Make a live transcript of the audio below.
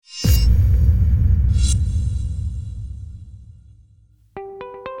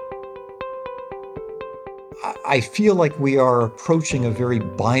I feel like we are approaching a very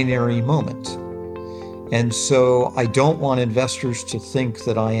binary moment. And so I don't want investors to think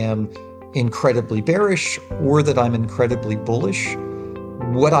that I am incredibly bearish or that I'm incredibly bullish.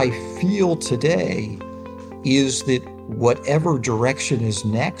 What I feel today is that whatever direction is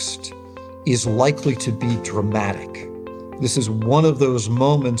next is likely to be dramatic. This is one of those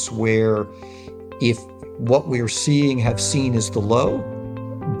moments where if what we're seeing have seen as the low,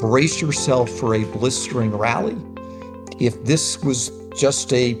 brace yourself for a blistering rally. If this was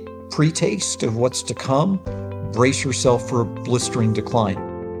just a pre-taste of what's to come, brace yourself for a blistering decline.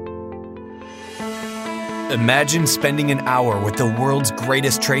 Imagine spending an hour with the world's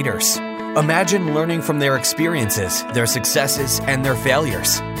greatest traders. Imagine learning from their experiences, their successes, and their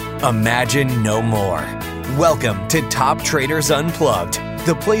failures. Imagine no more. Welcome to Top Traders Unplugged,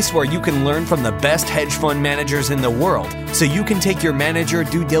 the place where you can learn from the best hedge fund managers in the world so you can take your manager,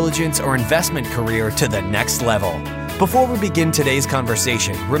 due diligence, or investment career to the next level. Before we begin today's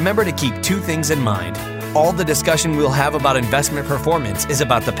conversation, remember to keep two things in mind. All the discussion we'll have about investment performance is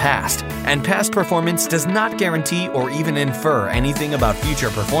about the past, and past performance does not guarantee or even infer anything about future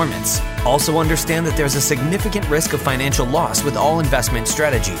performance. Also understand that there's a significant risk of financial loss with all investment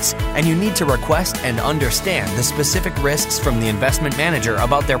strategies, and you need to request and understand the specific risks from the investment manager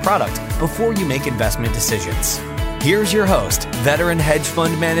about their product before you make investment decisions. Here's your host, veteran hedge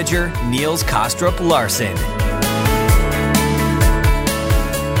fund manager Niels Kaastrup Larsen.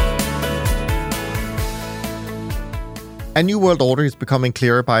 A new world order is becoming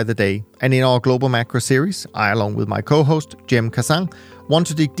clearer by the day, and in our Global Macro series, I, along with my co-host, GM19, want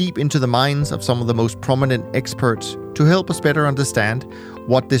to dig deep into the minds of some of the most prominent experts to help us better understand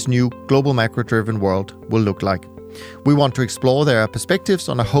what this new global macro-driven world will look like. We want to explore their perspectives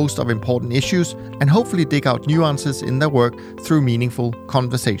on a host of important issues and hopefully dig out nuances in their work through meaningful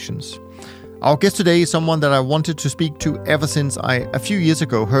conversations. Our guest today is someone that I wanted to speak to ever since I, a few years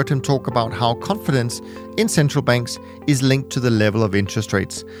ago, heard him talk about how confidence in central banks is linked to the level of interest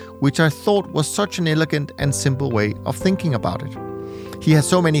rates, which I thought was such an elegant and simple way of thinking about it. He has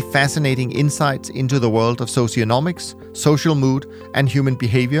so many fascinating insights into the world of socioeconomics, social mood, and human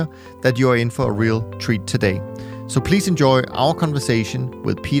behavior that you are in for a real treat today. So please enjoy our conversation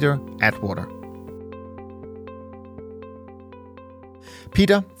with Peter Atwater.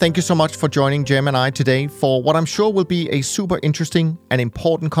 Peter, thank you so much for joining Jem and I today for what I'm sure will be a super interesting and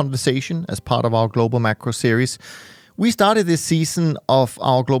important conversation as part of our Global Macro series. We started this season of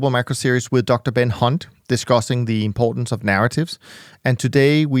our Global Macro series with Dr. Ben Hunt, discussing the importance of narratives. And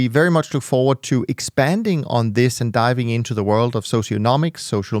today we very much look forward to expanding on this and diving into the world of socioeconomics,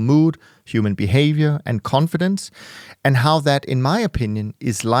 social mood, human behavior, and confidence, and how that, in my opinion,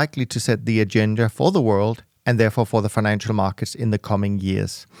 is likely to set the agenda for the world and therefore for the financial markets in the coming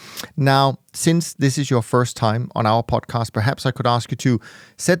years. Now, since this is your first time on our podcast, perhaps I could ask you to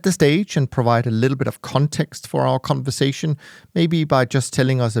set the stage and provide a little bit of context for our conversation, maybe by just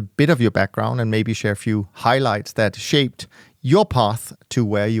telling us a bit of your background and maybe share a few highlights that shaped your path to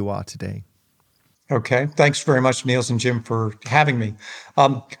where you are today. Okay. Thanks very much, Niels and Jim, for having me.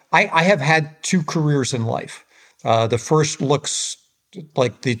 I have had two careers in life. The first looks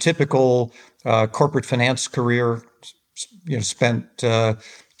like the typical corporate finance career. Spent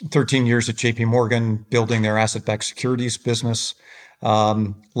 13 years at JP Morgan building their asset-backed securities business.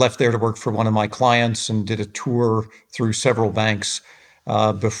 Left there to work for one of my clients and did a tour through several banks.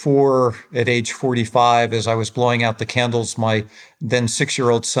 Before, at age 45, as I was blowing out the candles, my then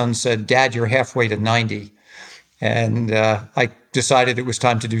 6-year-old son said, "Dad, you're halfway to 90." And I decided it was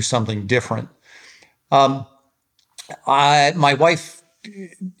time to do something different. My wife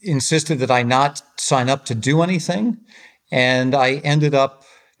insisted that I not sign up to do anything. And I ended up,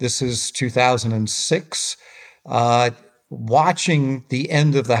 this is 2006, watching the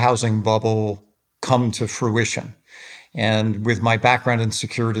end of the housing bubble come to fruition. And with my background in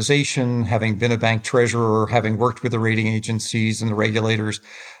securitization, having been a bank treasurer, having worked with the rating agencies and the regulators,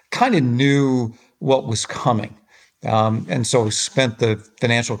 kind of knew what was coming. And so spent the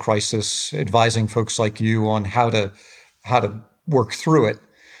financial crisis advising folks like you on how to work through it.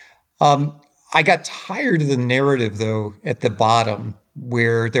 I got tired of the narrative, though, at the bottom,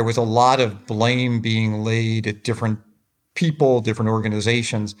 where there was a lot of blame being laid at different people, different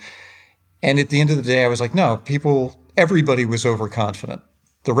organizations. And at the end of the day, I was like, no, everybody was overconfident.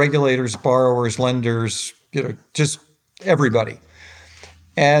 The regulators, borrowers, lenders, just everybody.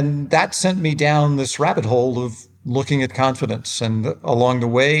 And that sent me down this rabbit hole of looking at confidence. And along the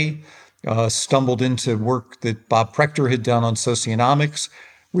way, stumbled into work that Bob Prechter had done on socioeconomics,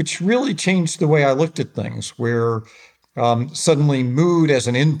 which really changed the way I looked at things, where suddenly mood as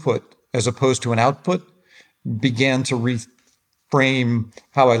an input as opposed to an output began to reframe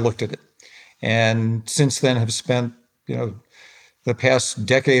how I looked at it. And since then have spent, the past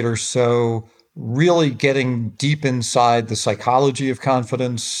decade or so really getting deep inside the psychology of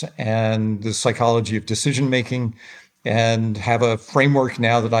confidence and the psychology of decision making, and have a framework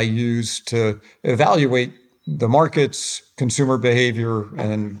now that I use to evaluate the markets, consumer behavior,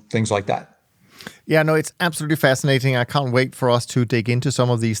 and things like that. Yeah, no, it's absolutely fascinating. I can't wait for us to dig into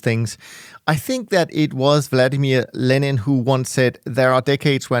some of these things. I think that it was Vladimir Lenin who once said, there are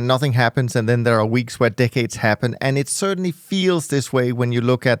decades where nothing happens, and then there are weeks where decades happen. And it certainly feels this way when you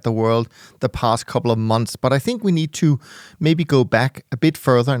look at the world the past couple of months. But I think we need to maybe go back a bit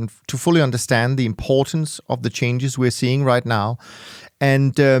further and to fully understand the importance of the changes we're seeing right now.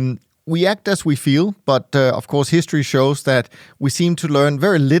 And we act as we feel, but of course history shows that we seem to learn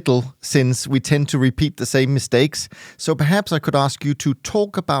very little since we tend to repeat the same mistakes. So perhaps I could ask you to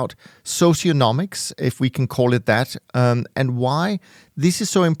talk about socionomics, if we can call it that, and why this is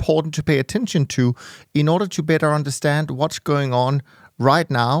so important to pay attention to in order to better understand what's going on right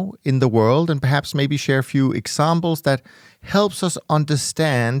now in the world, and perhaps maybe share a few examples that helps us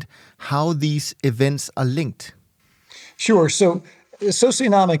understand how these events are linked. Sure. So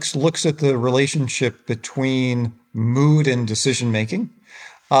socionomics looks at the relationship between mood and decision making,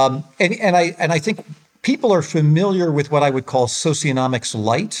 and I think people are familiar with what I would call socionomics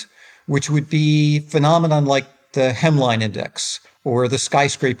light, which would be phenomenon like the hemline index or the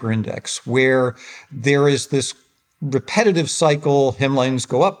skyscraper index, where there is this repetitive cycle. Hemlines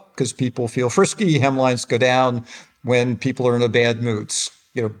go up because people feel frisky. Hemlines go down when people are in a bad mood.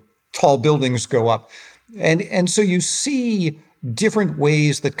 Tall buildings go up, and so you see different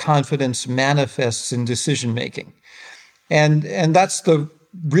ways that confidence manifests in decision making, and that's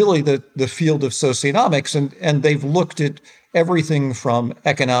really the field of socionomics, and they've looked at everything from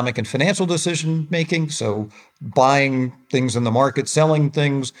economic and financial decision making, so buying things in the market, selling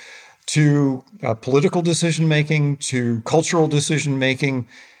things, to political decision making, to cultural decision making,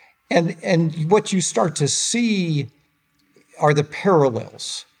 and what you start to see are the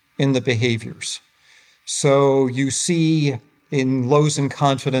parallels in the behaviors. So you see in lows in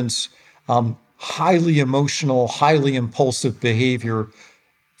confidence, highly emotional, highly impulsive behavior,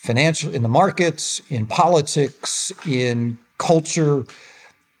 financial, in the markets, in politics, in culture.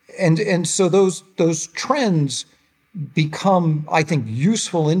 And so those trends become, I think,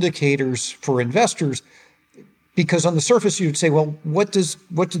 useful indicators for investors, because on the surface you'd say, well, what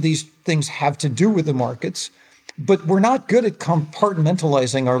do these things have to do with the markets? But we're not good at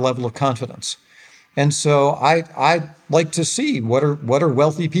compartmentalizing our level of confidence. And so I like to see what are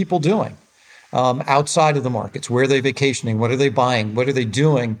wealthy people doing outside of the markets. Where are they vacationing? What are they buying? What are they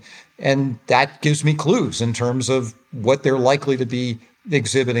doing? And that gives me clues in terms of what they're likely to be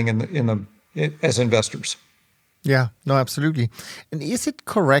exhibiting as investors. Yeah, no, absolutely. And is it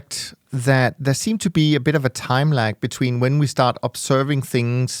correct that there seemed to be a bit of a time lag between when we start observing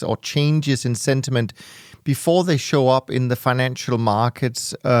things or changes in sentiment before they show up in the financial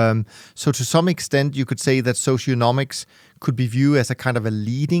markets? So to some extent, you could say that socionomics could be viewed as a kind of a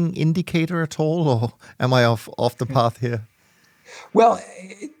leading indicator at all, or am I off the path here? Well,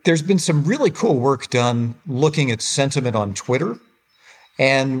 there's been some really cool work done looking at sentiment on Twitter.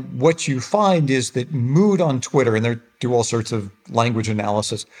 And what you find is that mood on Twitter, and they do all sorts of language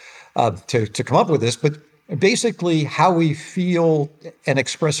analysis to come up with this, but basically how we feel and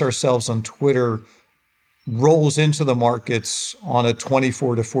express ourselves on Twitter rolls into the markets on a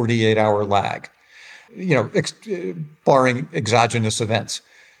 24 to 48 hour lag, barring exogenous events.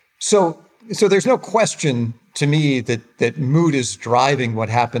 So there's no question to me that mood is driving what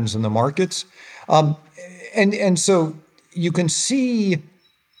happens in the markets. And so you can see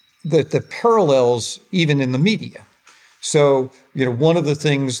the parallels even in the media. So, one of the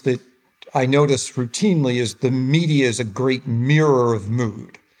things that I notice routinely is the media is a great mirror of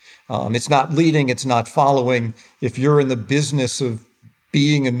mood. It's not leading, it's not following. If you're in the business of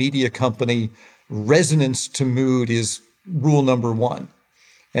being a media company, resonance to mood is rule number one.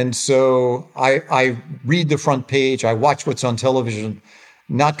 And so I read the front page, I watch what's on television,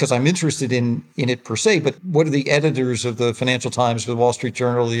 not because I'm interested in it per se, but what are the editors of the Financial Times, the Wall Street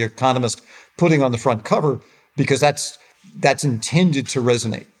Journal, the Economist putting on the front cover, because that's intended to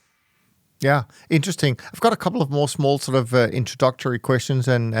resonate. Yeah, interesting. I've got a couple of more small sort of introductory questions,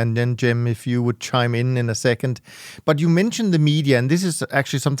 and then, Jim, if you would chime in a second. But you mentioned the media, and this is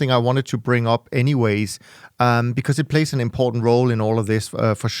actually something I wanted to bring up anyways, because it plays an important role in all of this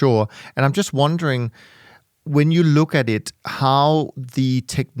for sure. And I'm just wondering, when you look at it, how the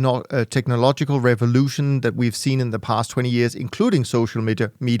technological revolution that we've seen in the past 20 years, including social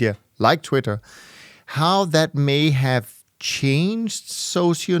media like Twitter, how that may have changed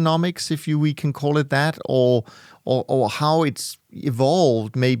socioeconomics, if we can call it that, or how it's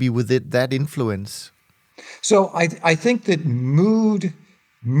evolved maybe with that influence? So I think that mood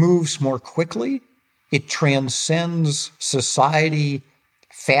moves more quickly. It transcends society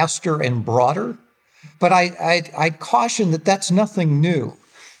faster and broader. But I caution that that's nothing new.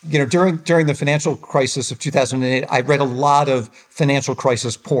 During the financial crisis of 2008, I read a lot of financial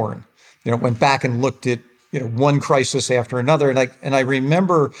crisis porn. Went back and looked at one crisis after another, and I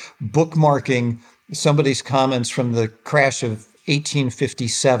remember bookmarking somebody's comments from the crash of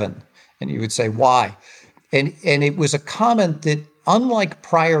 1857, and you would say why, and it was a comment that unlike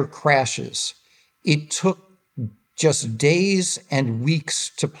prior crashes, it took just days and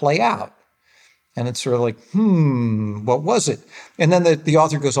weeks to play out. And it's sort of like, what was it? And then the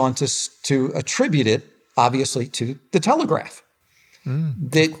author goes on to attribute it, obviously, to the telegraph.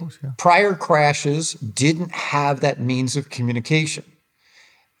 That prior crashes didn't have that means of communication.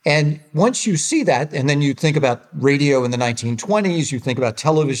 And once you see that, and then you think about radio in the 1920s, you think about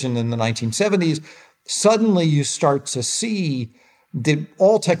television in the 1970s, suddenly you start to see that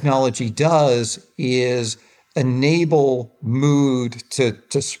all technology does is enable mood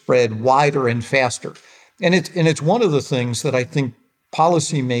to spread wider and faster. And it's one of the things that I think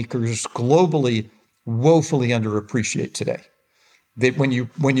policymakers globally woefully underappreciate today. That when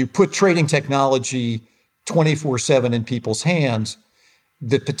you put trading technology 24/7 in people's hands,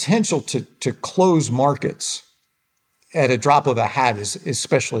 the potential to close markets at a drop of a hat is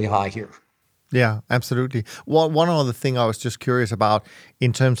especially high here. Yeah, absolutely. One other thing I was just curious about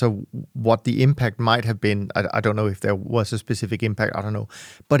in terms of what the impact might have been. I don't know if there was a specific impact. I don't know.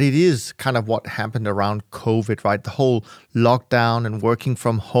 But it is kind of what happened around COVID, right? The whole lockdown and working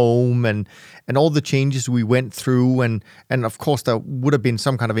from home and all the changes we went through. And of course, there would have been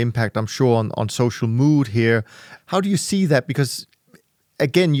some kind of impact, I'm sure, on social mood here. How do you see that? Because,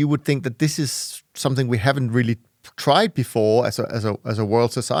 again, you would think that this is something we haven't really tried before as a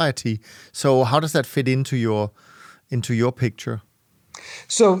world society. So how does that fit into your picture?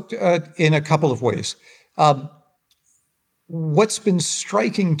 So in a couple of ways. What's been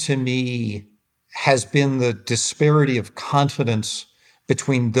striking to me has been the disparity of confidence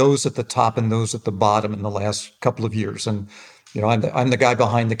between those at the top and those at the bottom in the last couple of years. And I'm the guy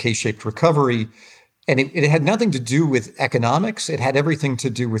behind the K-shaped recovery, and it had nothing to do with economics. It had everything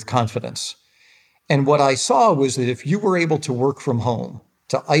to do with confidence. And what I saw was that if you were able to work from home,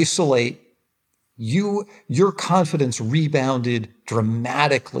 to isolate, your confidence rebounded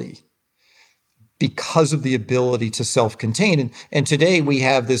dramatically because of the ability to self-contain. And today we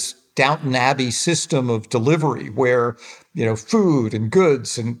have this Downton Abbey system of delivery where, food and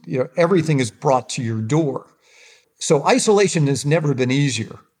goods and, everything is brought to your door. So isolation has never been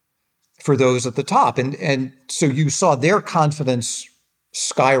easier for those at the top. And so you saw their confidence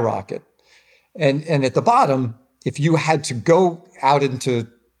skyrocket. And at the bottom, if you had to go out into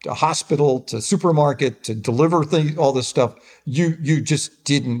a hospital, to supermarket, to deliver things, all this stuff, you just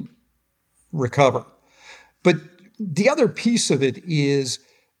didn't recover. But the other piece of it is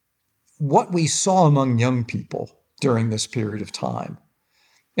what we saw among young people during this period of time.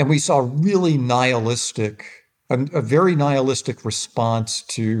 And we saw really a very nihilistic response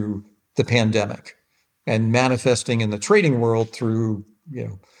to the pandemic and manifesting in the trading world through,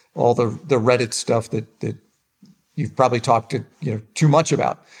 all the Reddit stuff that you've probably talked too much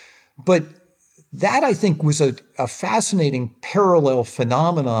about. But that, I think, was a fascinating parallel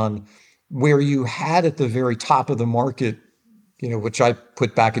phenomenon where you had at the very top of the market, which I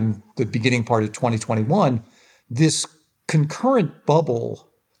put back in the beginning part of 2021, this concurrent bubble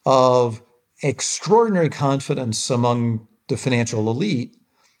of extraordinary confidence among the financial elite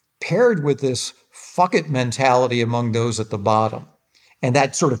paired with this fuck it mentality among those at the bottom. And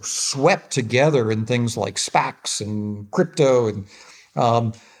that sort of swept together in things like SPACs and crypto,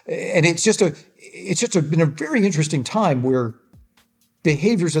 and it's just been a very interesting time where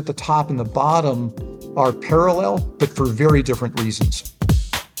behaviors at the top and the bottom are parallel, but for very different reasons.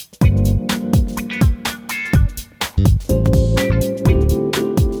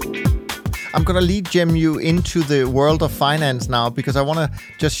 I'm going to lead you into the world of finance now, because I want to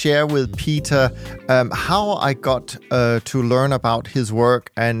just share with Peter how I got to learn about his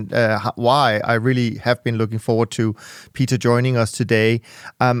work and why I really have been looking forward to Peter joining us today.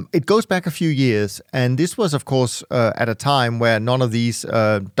 It goes back a few years, and this was, of course, at a time where none of these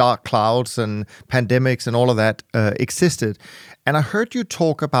dark clouds and pandemics and all of that existed. And I heard you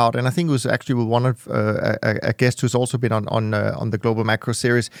talk about, and I think it was actually with one of a guest who's also been on the Global Macro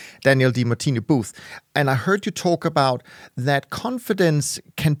series, Daniel Di Martini Booth, and I heard you talk about that confidence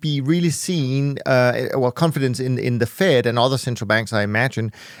can be really seen, confidence in the Fed and other central banks, I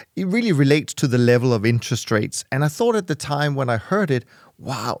imagine, it really relates to the level of interest rates. And I thought at the time when I heard it,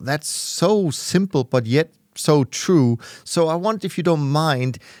 wow, that's so simple, but yet so true. So I wonder, if you don't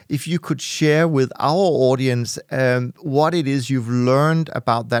mind, if you could share with our audience what it is you've learned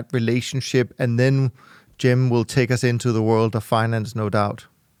about that relationship, and then Jim will take us into the world of finance, no doubt.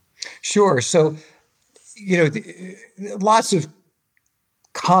 Sure. So, lots of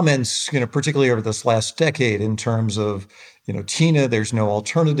comments, particularly over this last decade in terms of, Tina, there's no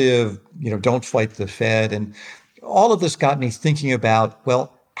alternative, don't fight the Fed. And all of this got me thinking about,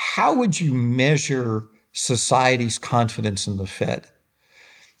 well, how would you measure society's confidence in the Fed?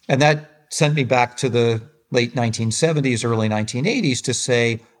 And that sent me back to the late 1970s, early 1980s to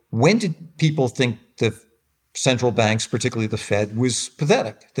say, when did people think the central banks, particularly the Fed, was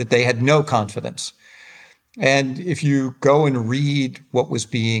pathetic, that they had no confidence? And if you go and read what was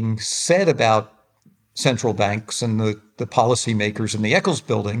being said about central banks and the policymakers in the Eccles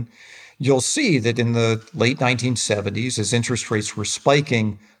building, you'll see that in the late 1970s, as interest rates were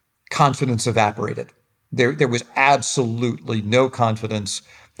spiking, confidence evaporated. There was absolutely no confidence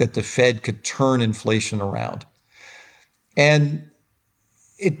that the Fed could turn inflation around. And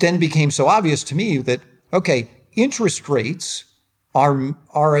it then became so obvious to me that, okay, interest rates are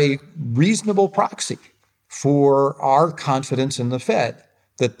a reasonable proxy for our confidence in the Fed,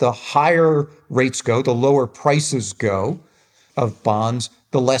 that the higher rates go, the lower prices go of bonds,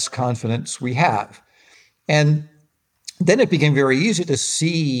 the less confidence we have. And then it became very easy to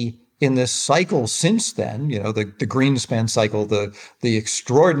see in this cycle since then, the Greenspan cycle, the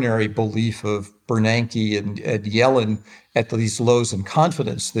extraordinary belief of Bernanke and Yellen at these lows in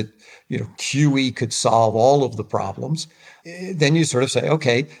confidence that, QE could solve all of the problems. Then you sort of say,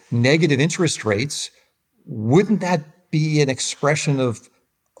 okay, negative interest rates, wouldn't that be an expression of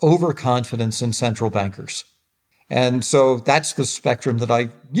overconfidence in central bankers? And so that's the spectrum that I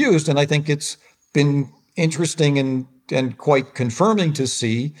used. And I think it's been interesting and quite confirming to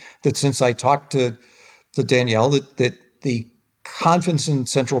see that since I talked to Danielle, that the confidence in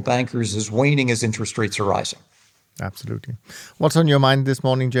central bankers is waning as interest rates are rising. Absolutely. What's on your mind this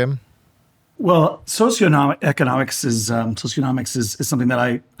morning, Jim? Well, socioeconomics is something that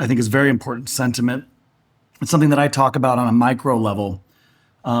I think is very important sentiment. It's something that I talk about on a micro level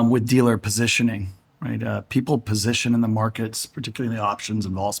with dealer positioning, right? People position in the markets, particularly in the options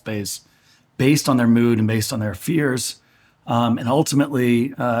and vol space, based on their mood and based on their fears. And ultimately,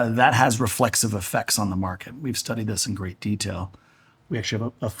 that has reflexive effects on the market. We've studied this in great detail. We actually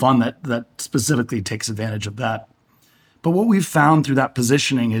have a fund that specifically takes advantage of that. But what we've found through that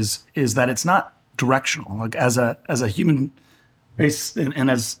positioning is that it's not directional. Like as a human base and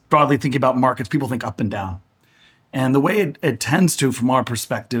as broadly thinking about markets, people think up and down. And the way it tends to, from our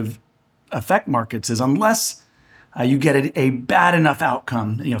perspective, affect markets is unless you get a bad enough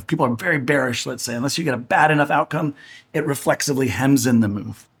outcome. If people are very bearish, let's say, unless you get a bad enough outcome, it reflexively hems in the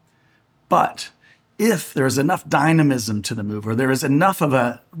move. But if there's enough dynamism to the move, or there is enough of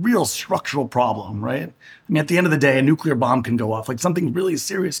a real structural problem, right? I mean, at the end of the day, a nuclear bomb can go off. Like something really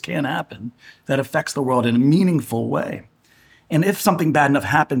serious can happen that affects the world in a meaningful way. And if something bad enough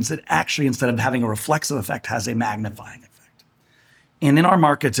happens, it actually, instead of having a reflexive effect, has a magnifying effect. And in our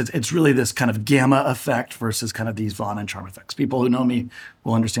markets, it's really this kind of gamma effect versus kind of these Von and Charm effects. People who know me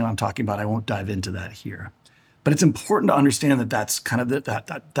will understand what I'm talking about. I won't dive into that here. But it's important to understand that that's kind of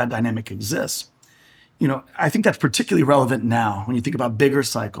that dynamic exists. I think that's particularly relevant now when you think about bigger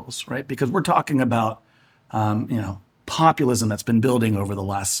cycles, right? Because we're talking about, populism that's been building over the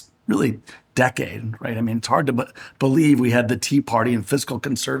last really decade, right? I mean, it's hard to believe we had the Tea Party and fiscal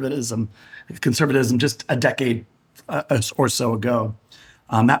conservatism just a decade or so ago.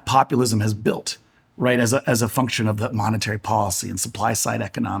 That populism has built, right, as a function of the monetary policy and supply side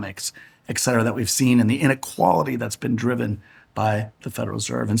economics, et cetera, that we've seen, and the inequality that's been driven by the Federal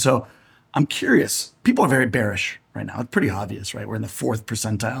Reserve. And so I'm curious, people are very bearish right now. It's pretty obvious, right? We're in the 4th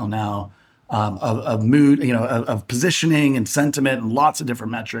percentile now of mood, of positioning and sentiment and lots of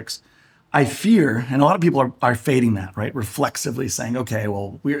different metrics. I fear, and a lot of people are fading that, right? Reflexively saying, okay,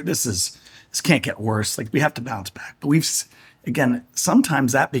 well, this can't get worse. Like, we have to bounce back. But again,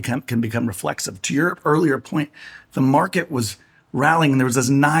 sometimes that can become reflexive. To your earlier point, the market was rallying and there was this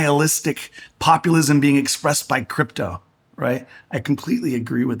nihilistic populism being expressed by crypto, right? I completely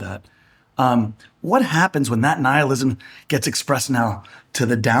agree with that. What happens when that nihilism gets expressed now to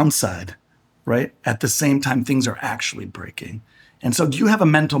the downside, right? At the same time, things are actually breaking. And so do you have a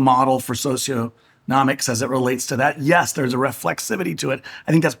mental model for socioeconomic socioeconomics as it relates to that. Yes, there's a reflexivity to it.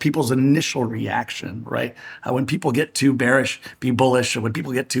 I think that's people's initial reaction, right? When people get too bearish, be bullish, or when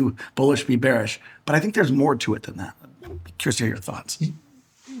people get too bullish, be bearish. But I think there's more to it than that. I'm curious to hear your thoughts.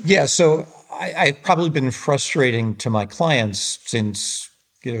 Yeah, so I've probably been frustrating to my clients since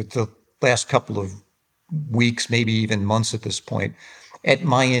the last couple of weeks, maybe even months at this point, at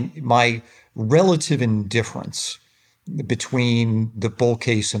my relative indifference between the bull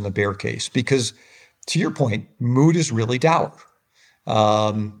case and the bear case. Because to your point, mood is really dour,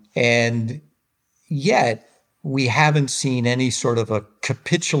 and yet we haven't seen any sort of a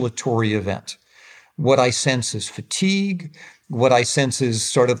capitulatory event. What I sense is fatigue. What I sense is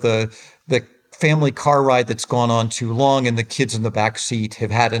sort of the family car ride that's gone on too long, and the kids in the back seat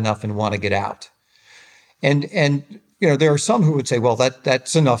have had enough and want to get out. And there are some who would say, well,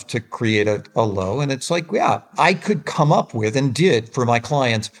 that's enough to create a low. And it's like, yeah, I could come up with, and did for my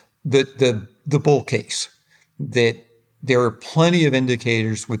clients, the bull case, that there are plenty of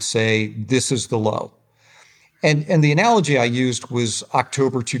indicators would say this is the low. And the analogy I used was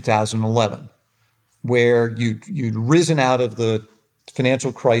October 2011, where you'd risen out of the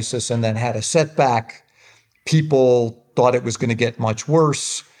financial crisis and then had a setback. People thought it was going to get much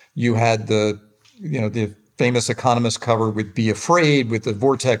worse. You had the famous economist cover with "Be Afraid" with the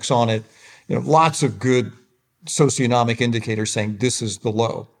vortex on it. Lots of good socioeconomic indicators saying this is the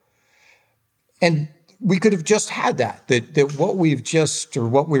low. And we could have just had that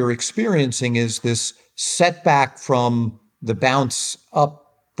what we're experiencing is this setback from the bounce up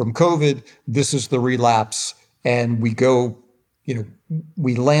from COVID. This is the relapse, and we go,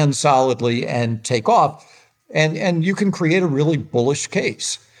 we land solidly and take off, and you can create a really bullish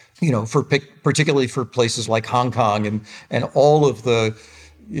case, particularly for places like Hong Kong and all of the,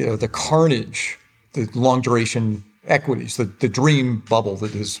 the carnage, the long duration equities, the dream bubble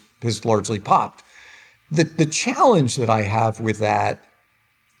that has largely popped. The challenge that I have with that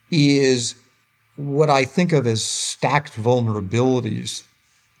is what I think of as stacked vulnerabilities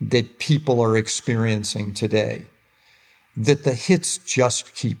that people are experiencing today, that the hits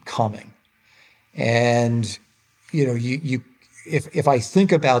just keep coming. And, if I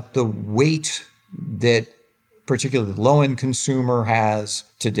think about the weight that particularly the low-end consumer has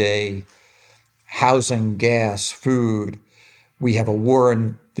today, housing, gas, food, we have a war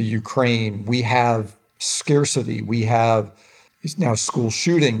in the Ukraine, we have scarcity, we have now school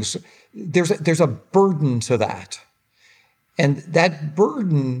shootings. There's a burden to that. And that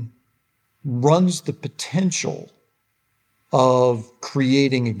burden runs the potential of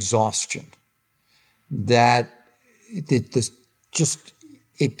creating exhaustion, that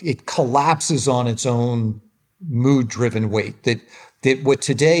it collapses on its own mood-driven weight, that what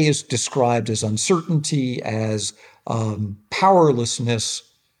today is described as uncertainty, as powerlessness,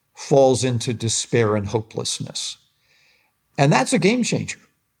 falls into despair and hopelessness. And that's a game changer.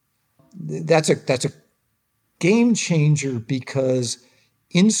 That's a game changer because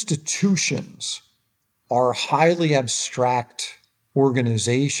institutions are highly abstract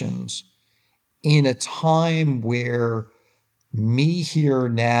organizations in a time where me here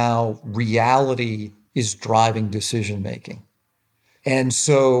now reality is driving decision making. And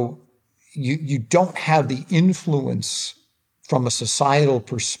so you don't have the influence from a societal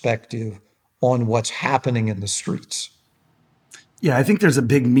perspective on what's happening in the streets. Yeah, I think there's a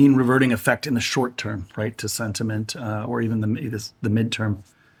big mean reverting effect in the short term, right, to sentiment, or even the midterm.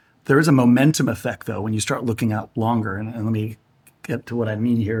 There is a momentum effect, though, when you start looking out longer. And let me get to what I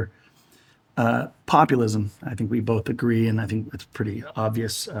mean here. Populism, I think we both agree, and I think it's pretty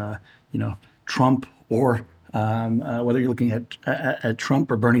obvious. Trump or whether you're looking at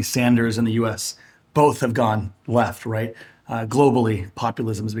Trump or Bernie Sanders in the U.S., both have gone left, right? Globally,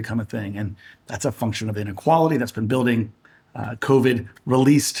 populism has become a thing, and that's a function of inequality that's been building. COVID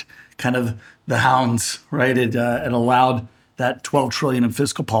released kind of the hounds, right? It allowed that 12 trillion in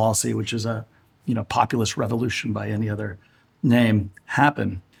fiscal policy, which is a populist revolution by any other name,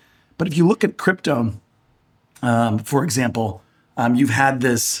 happen. But if you look at crypto, for example, you've had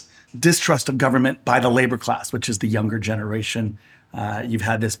this distrust of government by the labor class, which is the younger generation. You've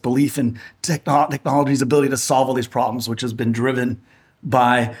had this belief in technology's ability to solve all these problems, which has been driven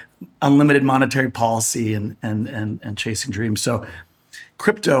by unlimited monetary policy and chasing dreams. So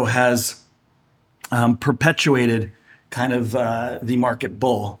crypto has perpetuated kind of the market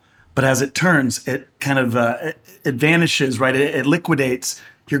bull. But as it turns, it kind of it vanishes, right? It liquidates.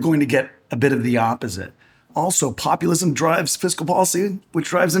 You're going to get a bit of the opposite. Also, populism drives fiscal policy, which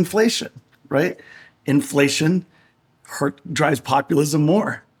drives inflation, right? Inflation drives populism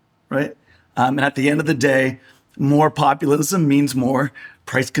more, right? And at the end of the day, more populism means more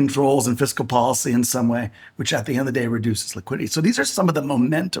price controls and fiscal policy in some way, which at the end of the day reduces liquidity. So these are some of the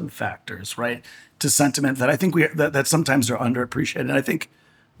momentum factors, right, to sentiment that I think that sometimes are underappreciated. And I think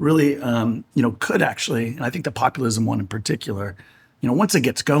really, could actually, and I think the populism one in particular, once it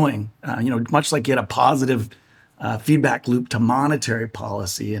gets going, much like you had a positive feedback loop to monetary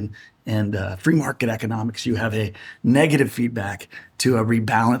policy and free market economics, you have a negative feedback to a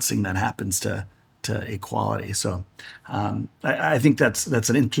rebalancing that happens to equality. So I think that's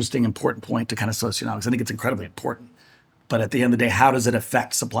an interesting, important point to kind of socioeconomics. I think it's incredibly important. But at the end of the day, how does it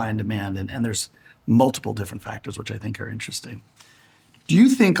affect supply and demand? And there's multiple different factors, which I think are interesting. Do you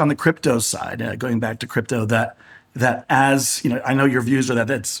think on the crypto side, going back to crypto, that as, I know your views are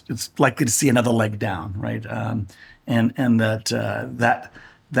that it's likely to see another leg down, right? And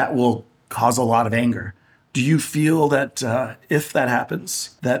that will cause a lot of anger. Do you feel that if that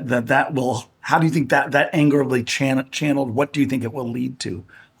happens, that will, how do you think that anger will be channeled? What do you think it will lead to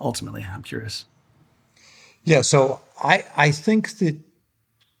ultimately? I'm curious. Yeah, so I think that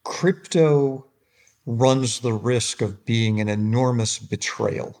crypto runs the risk of being an enormous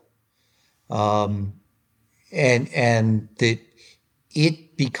betrayal. And that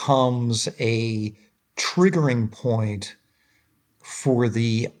it becomes a triggering point for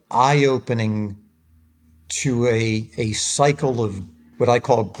the eye-opening to a cycle of what I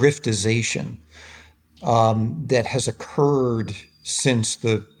call griftization that has occurred since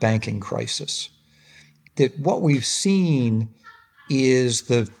the banking crisis. That what we've seen is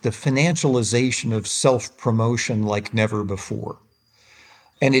the financialization of self-promotion like never before.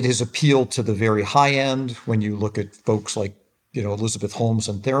 And it has appealed to the very high end when you look at folks like, Elizabeth Holmes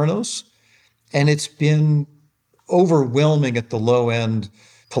and Theranos. And it's been overwhelming at the low end,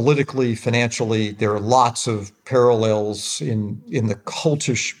 politically, financially. There are lots of parallels in the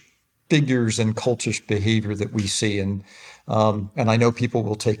cultish figures and cultish behavior that we see. And I know people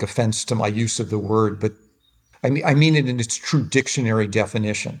will take offense to my use of the word, but I mean it in its true dictionary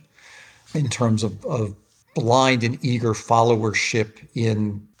definition in terms of blind and eager followership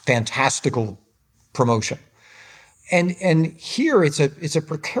in fantastical promotion. And here it's a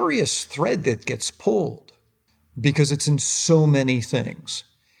precarious thread that gets pulled because it's in so many things.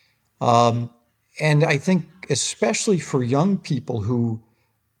 And I think especially for young people who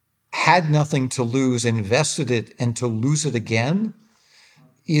had nothing to lose, invested it, and to lose it again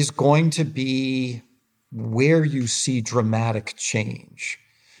is going to be where you see dramatic change.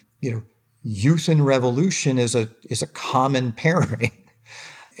 Youth in revolution is a common pairing.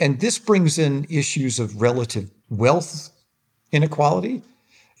 And this brings in issues of relative wealth inequality,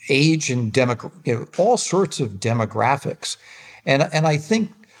 age and all sorts of demographics. And I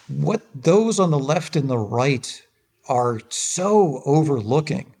think what those on the left and the right are so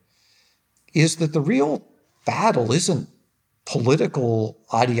overlooking is that the real battle isn't political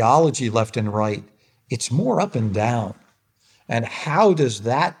ideology left and right. It's more up and down. And how does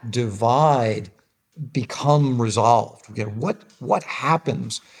that divide become resolved? What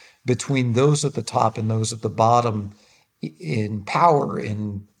happens between those at the top and those at the bottom in power,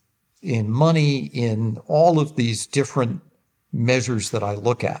 in money, in all of these different measures that I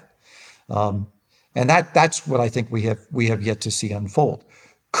look at? And that's what I think we have yet to see unfold.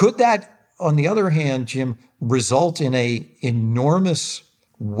 Could that, on the other hand, Jim, result in a enormous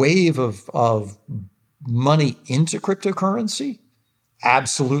wave of money into cryptocurrency?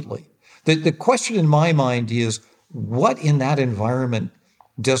 Absolutely. The question in my mind is, what in that environment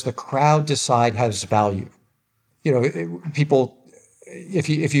does the crowd decide has value? People, if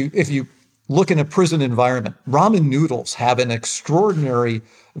you look in a prison environment, ramen noodles have an extraordinary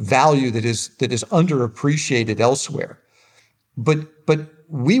value that is underappreciated elsewhere. But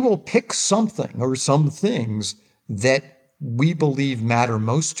we will pick something or some things that we believe matter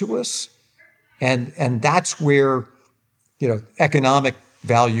most to us. And that's where, economic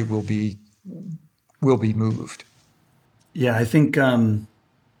value will be moved. Yeah, I think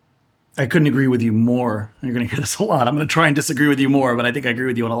I couldn't agree with you more. You're going to hear this a lot. I'm going to try and disagree with you more, but I think I agree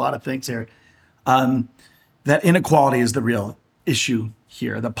with you on a lot of things here. That inequality is the real issue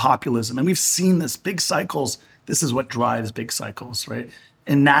here, the populism. And we've seen this, big cycles. This is what drives big cycles, right?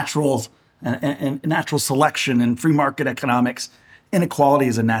 In natural selection and free market economics, inequality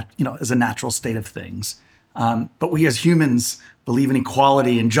is a natural state of things. But we as humans believe in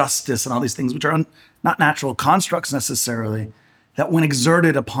equality and justice and all these things, which are not natural constructs necessarily, that when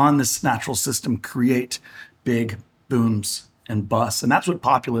exerted upon this natural system create big booms and busts. And that's what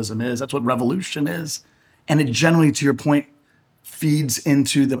populism is. That's what revolution is. And it generally, to your point, feeds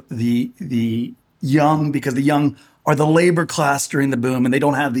into the young, because the young are the labor class during the boom and they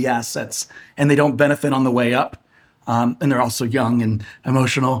don't have the assets and they don't benefit on the way up. And they're also young and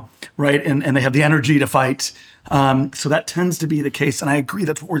emotional, right? And they have the energy to fight. So that tends to be the case. And I agree,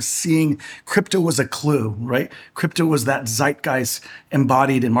 that's what we're seeing. Crypto was a clue, right? Crypto was that zeitgeist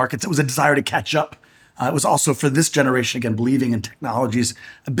embodied in markets. It was a desire to catch up. It was also for this generation, again, believing in technology's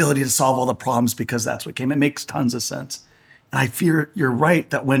ability to solve all the problems because that's what came. It makes tons of sense. And I fear you're right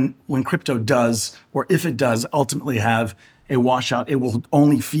that when crypto does, or if it does ultimately have a washout, it will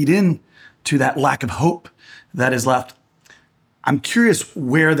only feed in to that lack of hope that is left. I'm curious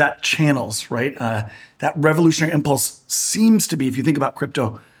where that channels, right? That revolutionary impulse seems to be, if you think about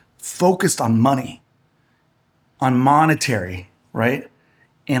crypto, focused on money, on monetary, right?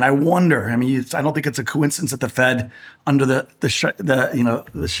 And I wonder, I mean, I don't think it's a coincidence that the Fed, under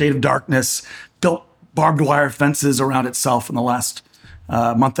the shade of darkness, built barbed wire fences around itself in the last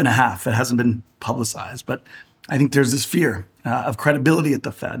month and a half. It hasn't been publicized, but I think there's this fear of credibility at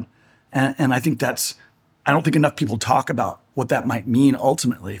the Fed. And I think I don't think enough people talk about what that might mean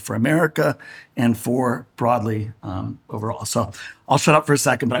ultimately for America and for broadly overall. So I'll shut up for a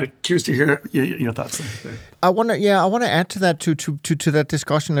second, but I'm curious to hear your thoughts. I want to add to that to that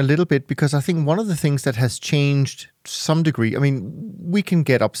discussion a little bit, because I think one of the things that has changed to some degree. I mean, we can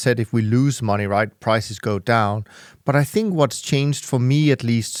get upset if we lose money, right? Prices go down, but I think what's changed for me, at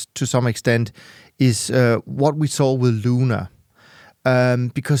least to some extent, is what we saw with Luna.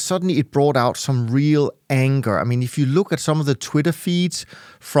 Because suddenly it brought out some real anger. I mean, if you look at some of the Twitter feeds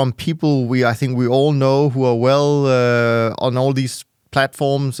from people I think we all know who are well on all these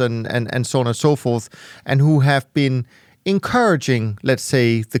platforms and so on and so forth, and who have been encouraging, let's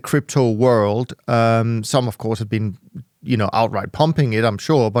say, the crypto world. Some, of course, have been, outright pumping it, I'm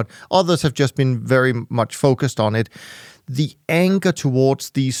sure, but others have just been very much focused on it. The anger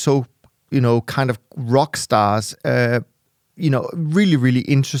towards these kind of rock stars, really, really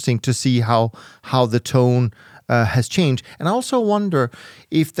interesting to see how the tone has changed. And I also wonder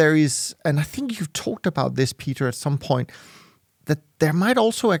if there is, and I think you've talked about this, Peter, at some point, that there might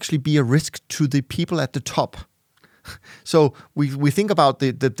also actually be a risk to the people at the top. So we think about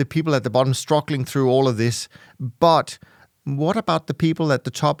the people at the bottom struggling through all of this, but what about the people at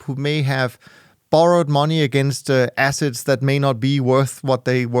the top who may have borrowed money against assets that may not be worth what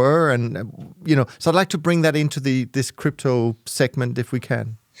they were, and so I'd like to bring that into this crypto segment if we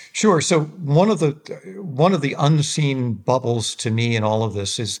can. Sure. So one of the unseen bubbles to me in all of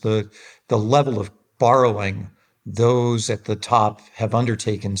this is the level of borrowing those at the top have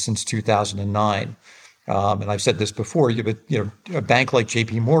undertaken since 2009. And I've said this before, but a bank like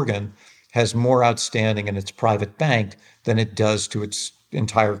JP Morgan has more outstanding in its private bank than it does to its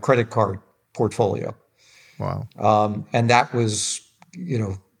entire credit card portfolio. Wow. And that was,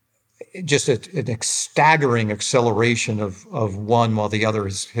 just a staggering acceleration of one while the other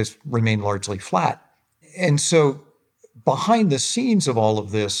has remained largely flat. And so behind the scenes of all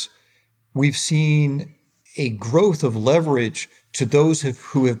of this, we've seen a growth of leverage to those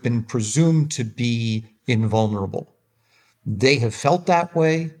who have been presumed to be invulnerable. They have felt that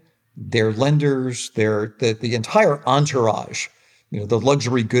way. Their lenders, the entire entourage, the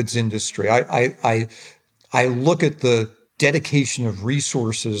luxury goods industry. I look at the dedication of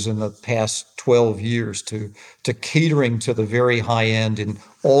resources in the past 12 years to catering to the very high end in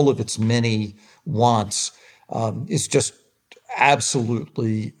all of its many wants is just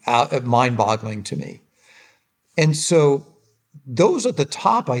absolutely mind-boggling to me. And so those at the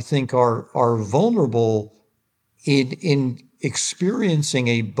top, I think, are vulnerable in experiencing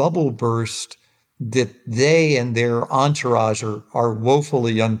a bubble burst that they and their entourage are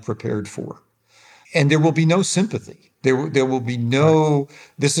woefully unprepared for. And there will be no sympathy. There will be no,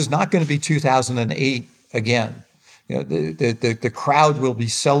 this is not going to be 2008 again. The crowd will be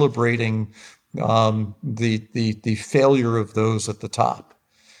celebrating the failure of those at the top.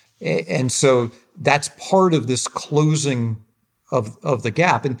 And so that's part of this closing of the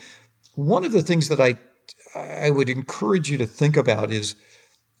gap. And one of the things that I would encourage you to think about is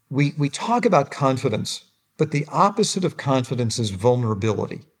we talk about confidence, but the opposite of confidence is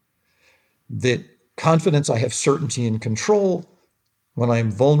vulnerability. That confidence, I have certainty and control. When I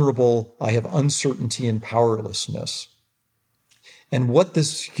am vulnerable, I have uncertainty and powerlessness. And what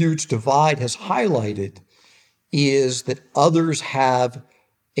this huge divide has highlighted is that others have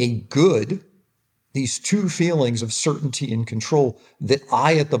these two feelings of certainty and control that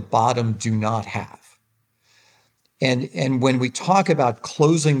I at the bottom do not have. And when we talk about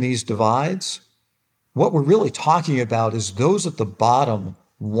closing these divides, what we're really talking about is those at the bottom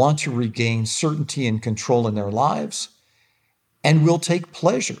want to regain certainty and control in their lives and will take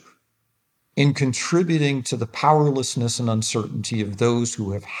pleasure in contributing to the powerlessness and uncertainty of those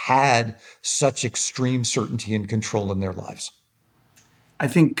who have had such extreme certainty and control in their lives. I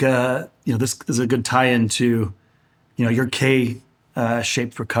think this is a good tie-in to your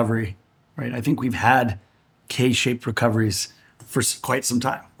K-shaped recovery, right? I think we've had K-shaped recoveries for quite some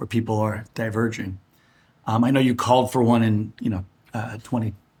time, where people are diverging. I know you called for one in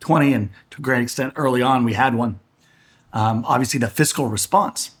 2020, and to a great extent early on we had one. Obviously, the fiscal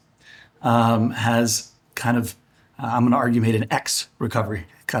response has kind of, I'm going to argue, made an X recovery,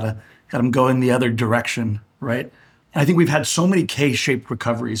 got them going the other direction, right? And I think we've had so many K-shaped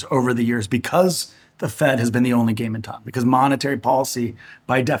recoveries over the years because the Fed has been the only game in town, because monetary policy,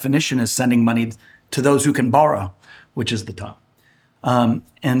 by definition, is sending money to those who can borrow, which is the top.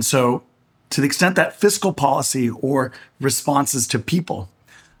 And so to the extent that fiscal policy or responses to people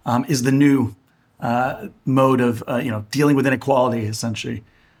is the new mode of dealing with inequality, essentially,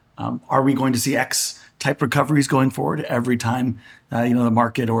 are we going to see X-type recoveries going forward every time the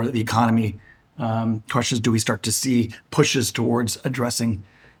market or the economy crushes? Do we start to see pushes towards addressing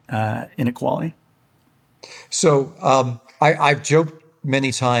inequality? So I've joked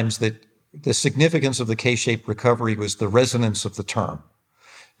many times that the significance of the K-shaped recovery was the resonance of the term.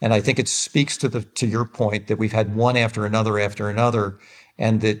 And I think it speaks to your point that we've had one after another,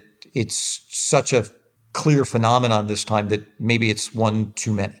 and that it's such a clear phenomenon this time that maybe it's one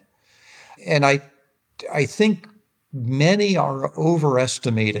too many. And I think many are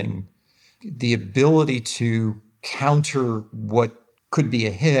overestimating the ability to counter what could be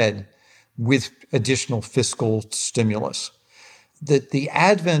ahead with additional fiscal stimulus. That the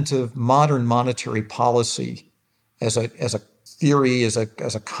advent of modern monetary policy as a theory, as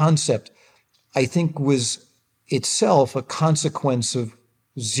a concept, I think was itself a consequence of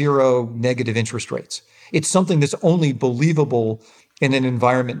zero negative interest rates. It's something that's only believable in an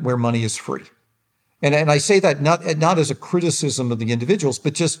environment where money is free. And I say that not as a criticism of the individuals,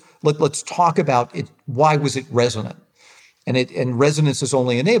 but just let's talk about it. Why was it resonant? And resonance is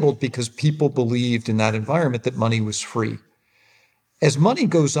only enabled because people believed in that environment that money was free. As money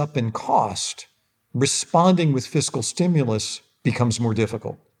goes up in cost, responding with fiscal stimulus becomes more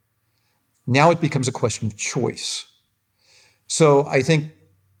difficult. Now it becomes a question of choice. So I think,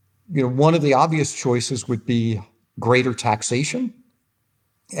 one of the obvious choices would be greater taxation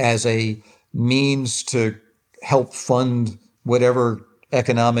as a means to help fund whatever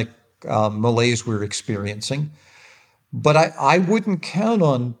economic malaise we're experiencing. But I wouldn't count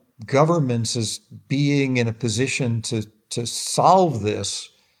on governments as being in a position to solve this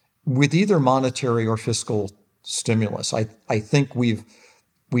with either monetary or fiscal stimulus. I think we've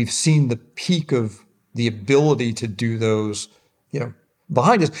seen the peak of the ability to do those,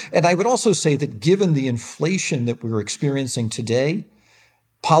 behind us. And I would also say that given the inflation that we're experiencing today,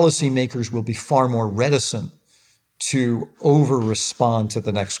 policymakers will be far more reticent to over-respond to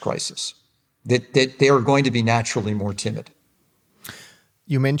the next crisis. That they are going to be naturally more timid.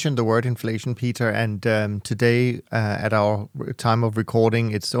 You mentioned the word inflation, Peter, and today at our time of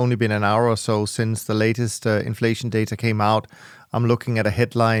recording, it's only been an hour or so since the latest inflation data came out. I'm looking at a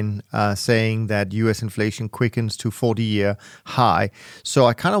headline saying that U.S. inflation quickens to 40-year high. So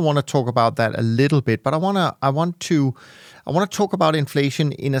I kind of want to talk about that a little bit, but I want to talk about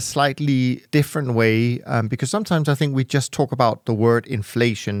inflation in a slightly different way because sometimes I think we just talk about the word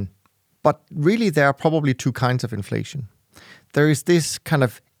inflation, but really there are probably two kinds of inflation. There is this kind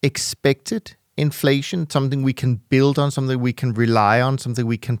of expected inflation, something we can build on, something we can rely on, something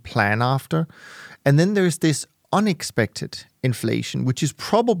we can plan after. And then there's this unexpected inflation, which is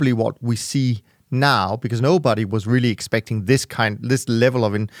probably what we see now because nobody was really expecting this level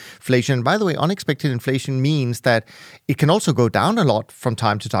of inflation. And by the way, unexpected inflation means that it can also go down a lot from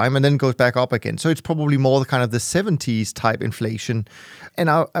time to time and then goes back up again. So it's probably more the kind of the 70s type inflation. And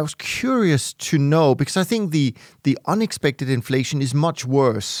I was curious to know, because I think the unexpected inflation is much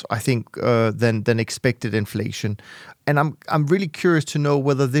worse, I think, than expected inflation. And I'm really curious to know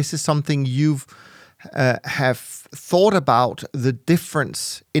whether this is something you've have thought about, the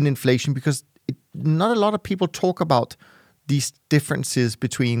difference in inflation, because not a lot of people talk about these differences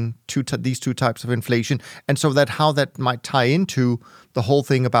between these two types of inflation, and so that how that might tie into the whole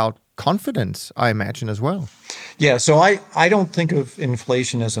thing about confidence, I imagine, as well. Yeah, so I don't think of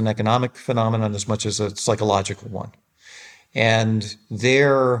inflation as an economic phenomenon as much as a psychological one. And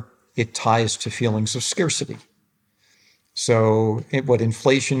there it ties to feelings of scarcity. So what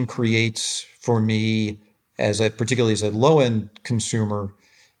inflation creates for me, particularly as a low-end consumer,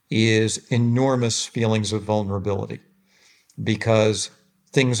 is enormous feelings of vulnerability because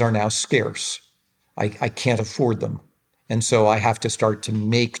things are now scarce. I can't afford them. And so I have to start to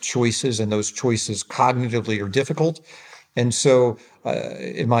make choices, and those choices cognitively are difficult. And so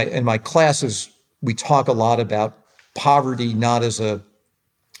in my classes, we talk a lot about poverty not as a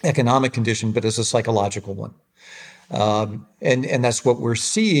economic condition, but as a psychological one. And that's what we're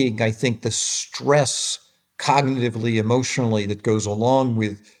seeing. I think the stress cognitively, emotionally that goes along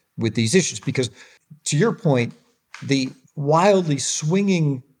with these issues. Because to your point, the wildly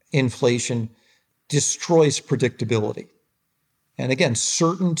swinging inflation destroys predictability. And again,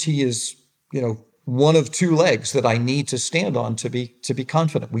 certainty is, one of two legs that I need to stand on to be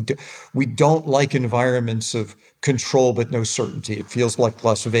confident. We don't like environments of control but no certainty. It feels like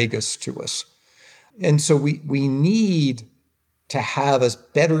Las Vegas to us. And so we need to have a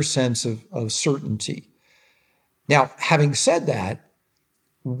better sense of certainty. Now, having said that,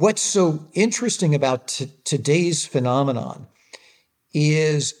 what's so interesting about today's phenomenon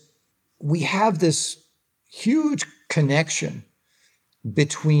is we have this huge connection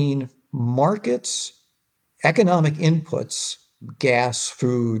between markets, economic inputs, gas,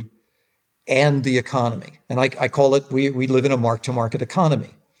 food, and the economy. And I call it, we live in a mark-to-market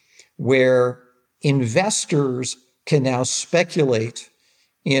economy where investors can now speculate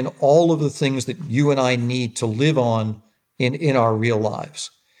in all of the things that you and I need to live on in our real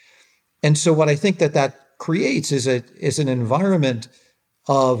lives. And so what I think that creates is an environment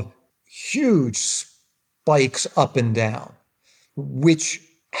of huge spikes up and down, which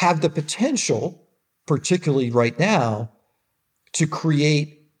have the potential, particularly right now, to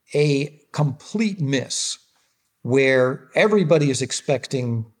create a complete miss where everybody is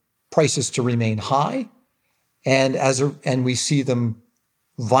expecting prices to remain high, and we see them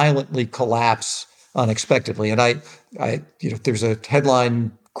violently collapse unexpectedly. And I there's a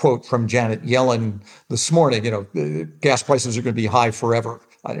headline quote from Janet Yellen this morning. Gas prices are going to be high forever.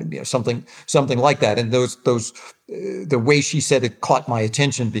 Something like that. And those the way she said it caught my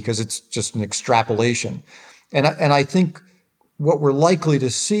attention because it's just an extrapolation. And I think what we're likely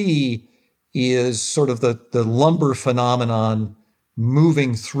to see is sort of the lumber phenomenon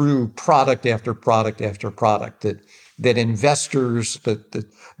moving through product after product after product, that investors, the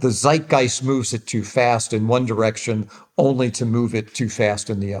zeitgeist moves it too fast in one direction only to move it too fast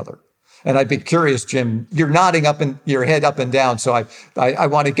in the other. And I'd be curious, Jim, you're nodding your head up and down, so I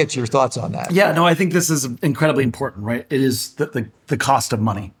want to get your thoughts on that. Yeah, no, I think this is incredibly important, right? It is the cost of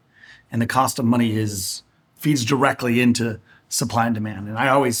money. And the cost of money feeds directly into supply and demand. And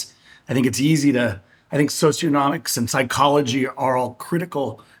I think it's easy I think socioeconomics and psychology are all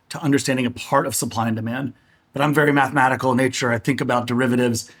critical to understanding a part of supply and demand. But I'm very mathematical in nature. I think about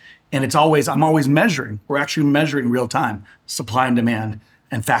derivatives, and I'm always measuring. We're actually measuring real time supply and demand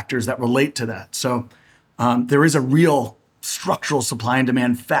and factors that relate to that. So there is a real structural supply and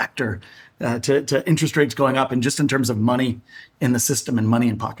demand factor to interest rates going up, and just in terms of money in the system and money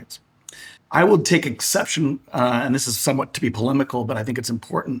in pockets. I will take exception, and this is somewhat to be polemical, but I think it's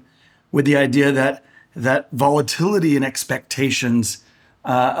important, with the idea that volatility and expectations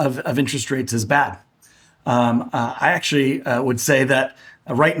of interest rates is bad. I actually would say that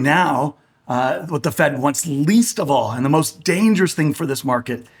right now, what the Fed wants least of all, and the most dangerous thing for this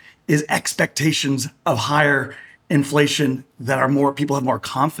market, is expectations of higher inflation that people have more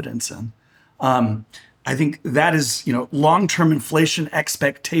confidence in. I think that is, long-term inflation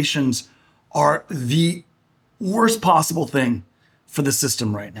expectations are the worst possible thing for the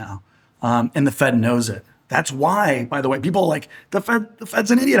system right now. And the Fed knows it. That's why, by the way, people are like, the Fed's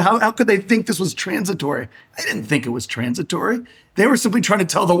an idiot. How could they think this was transitory? I didn't think it was transitory. They were simply trying to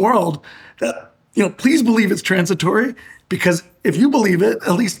tell the world that, please believe it's transitory, because if you believe it,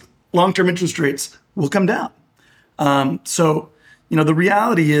 at least long-term interest rates will come down. So the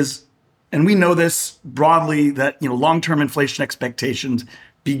reality is, and we know this broadly, that, long-term inflation expectations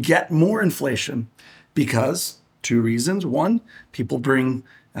beget more inflation because two reasons. One, people bring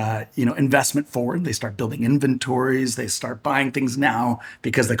investment forward. They start building inventories. They start buying things now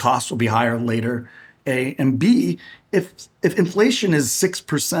because the cost will be higher later. A, and B, if inflation is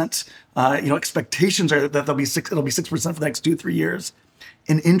 6%, expectations are that it'll be 6% for the next 2-3 years,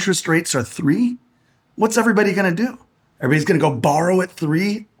 and interest rates are 3%, what's everybody going to do? Everybody's going to go borrow at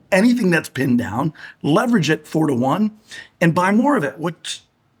 3%, anything that's pinned down, leverage it 4-to-1, and buy more of it, which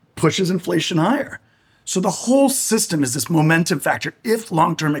pushes inflation higher. So the whole system is this momentum factor. If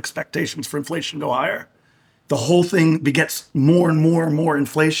long-term expectations for inflation go higher, the whole thing begets more and more and more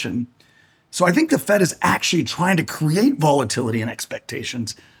inflation. So I think the Fed is actually trying to create volatility and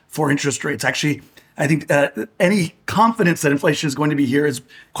expectations for interest rates. Actually, I think any confidence that inflation is going to be here is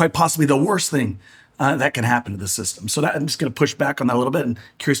quite possibly the worst thing that can happen to the system. So I'm just going to push back on that a little bit, and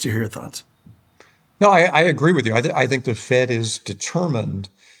curious to hear your thoughts. No, I agree with you. I think the Fed is determined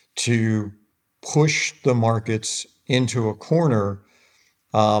to push the markets into a corner.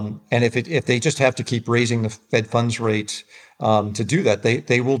 And if they just have to keep raising the Fed funds rate to do that,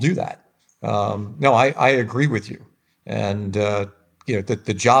 they will do that. No, I agree with you. And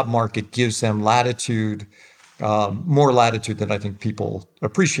the job market gives them latitude, more latitude than I think people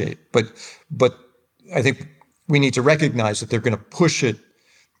appreciate. But I think we need to recognize that they're going to push it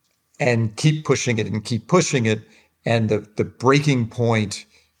and keep pushing it and keep pushing it. And the breaking point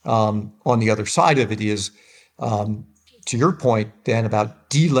on the other side of it is, to your point, Dan, about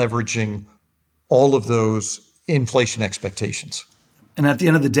deleveraging all of those inflation expectations. And at the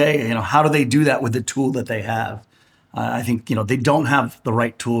end of the day, how do they do that with the tool that they have? I think, they don't have the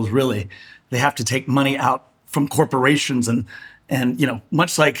right tools, really. They have to take money out from corporations and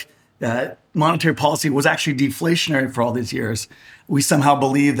much like monetary policy was actually deflationary for all these years, we somehow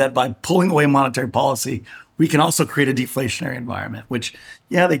believe that by pulling away monetary policy, we can also create a deflationary environment, which,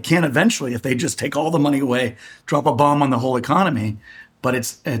 they can eventually if they just take all the money away, drop a bomb on the whole economy. But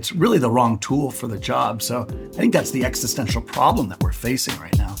it's really the wrong tool for the job. So I think that's the existential problem that we're facing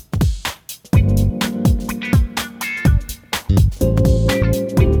right now.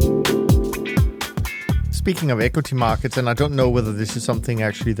 Speaking of equity markets, and I don't know whether this is something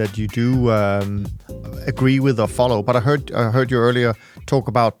actually that you do agree with or follow, but I heard you earlier talk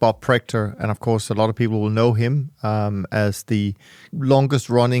about Bob Prechter, and of course a lot of people will know him as the longest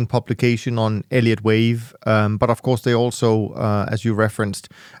running publication on Elliott Wave, but of course they also, as you referenced,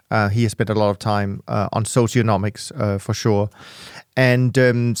 he has spent a lot of time on socionomics for sure. And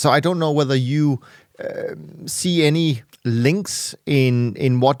so I don't know whether you see any links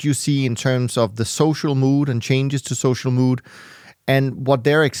in what you see in terms of the social mood and changes to social mood and what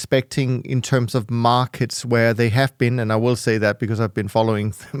they're expecting in terms of markets where they have been, and I will say that because I've been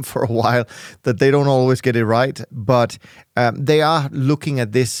following them for a while, that they don't always get it right, but they are looking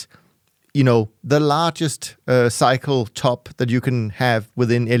at this, the largest cycle top that you can have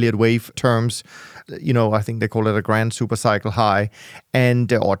within Elliott Wave terms. I think they call it a grand super cycle high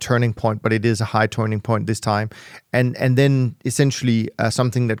or turning point, but it is a high turning point this time. And then essentially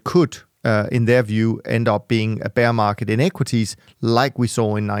something that could, in their view, end up being a bear market in equities like we saw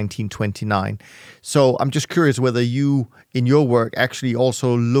in 1929. So I'm just curious whether you, in your work, actually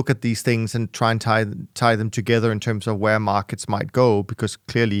also look at these things and try and tie them together in terms of where markets might go, because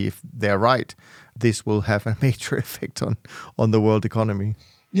clearly if they're right, this will have a major effect on the world economy.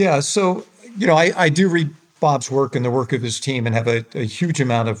 Yeah, so I do read Bob's work and the work of his team and have a huge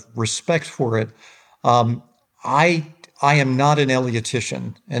amount of respect for it. I am not an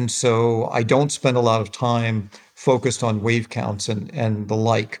Elliottician, and so I don't spend a lot of time focused on wave counts and the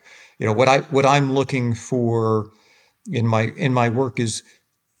like. What I'm looking for in my work is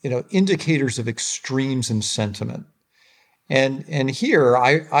indicators of extremes in sentiment. And here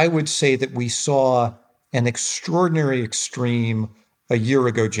I would say that we saw an extraordinary extreme a year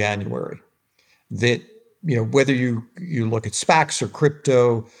ago, January, that, whether you look at SPACs or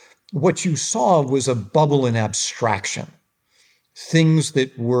crypto, what you saw was a bubble in abstraction, things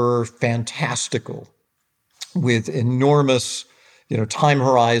that were fantastical with enormous, time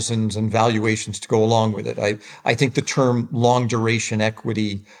horizons and valuations to go along with it. I think the term long duration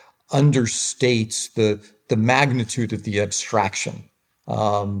equity understates the magnitude of the abstraction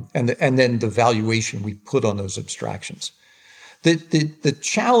and then the valuation we put on those abstractions. The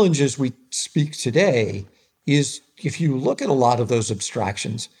challenge as we speak today is if you look at a lot of those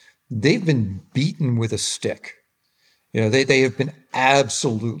abstractions, they've been beaten with a stick. They have been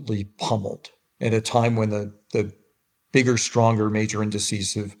absolutely pummeled at a time when the bigger, stronger major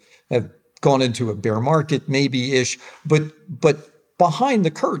indices have gone into a bear market, maybe-ish, but behind the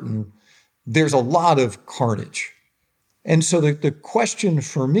curtain, there's a lot of carnage. And so the question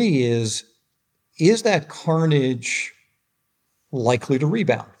for me is that carnage likely to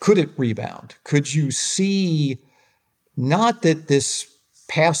rebound? Could it rebound? Could you see not that this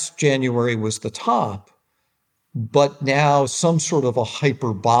past January was the top, but now some sort of a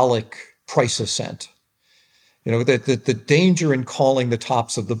hyperbolic price ascent? The danger in calling the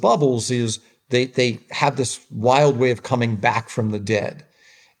tops of the bubbles is they have this wild way of coming back from the dead.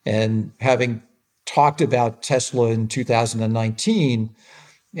 And having talked about Tesla in 2019,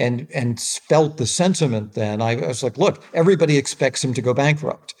 and felt the sentiment then, I was like, look, everybody expects him to go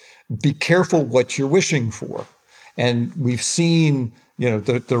bankrupt. Be careful what you're wishing for. And we've seen,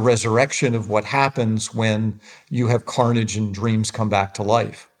 the resurrection of what happens when you have carnage and dreams come back to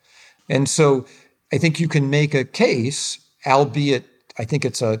life. And so I think you can make a case, albeit I think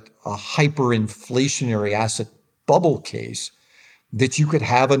it's a hyperinflationary asset bubble case, that you could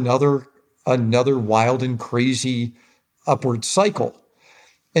have another another wild and crazy upward cycle.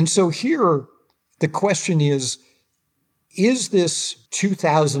 And so here, the question is this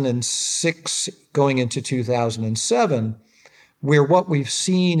 2006 going into 2007, where what we've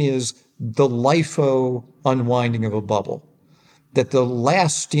seen is the LIFO unwinding of a bubble, that the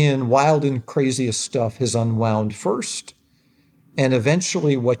last in wild and craziest stuff has unwound first, and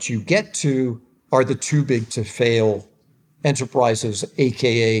eventually what you get to are the too big to fail enterprises,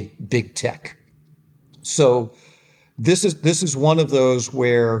 aka big tech. So this is one of those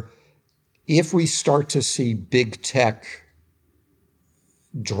where if we start to see big tech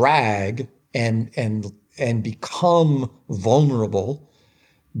drag and become vulnerable,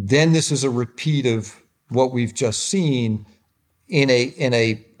 then this is a repeat of what we've just seen in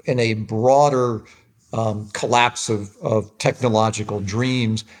a broader collapse of technological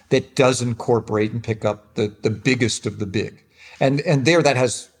dreams that does incorporate and pick up the biggest of the big. And there that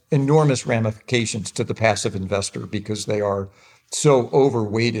has enormous ramifications to the passive investor because they are so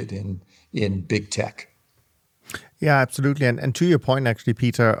overweighted in big tech. Yeah, absolutely. And to your point, actually,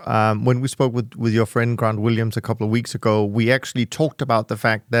 Peter, when we spoke with your friend Grant Williams a couple of weeks ago, we actually talked about the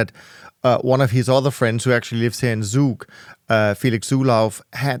fact that one of his other friends who actually lives here in Zug, Felix Zulauf,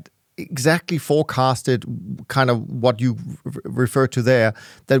 had exactly forecasted kind of what you referred to there,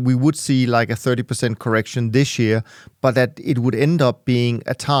 that we would see like a 30% correction this year, but that it would end up being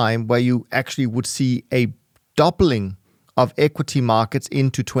a time where you actually would see a doubling of equity markets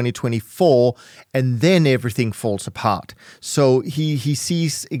into 2024, and then everything falls apart. So he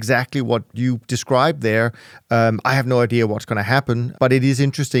sees exactly what you described there. I have no idea what's going to happen, but it is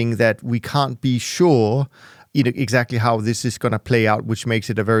interesting that we can't be sure exactly how this is going to play out, which makes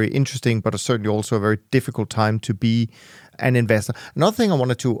it a very interesting, but certainly also a very difficult time to be an investor. Another thing I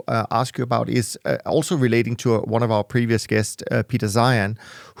wanted to ask you about is also relating to one of our previous guests, Peter Zayan,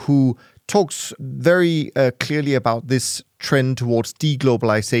 who talks very clearly about this trend towards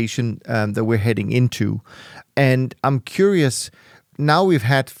deglobalization that we're heading into. And I'm curious, now we've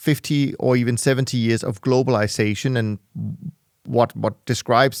had 50 or even 70 years of globalization, and what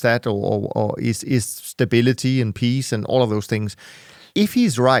describes that or is stability and peace and all of those things. If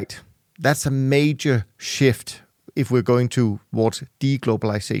he's right, that's a major shift if we're going towards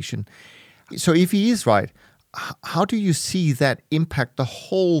deglobalization. So if he is right, how do you see that impact the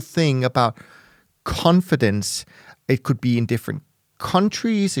whole thing about confidence? It could be in different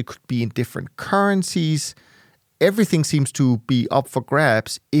countries, it could be in different currencies. Everything seems to be up for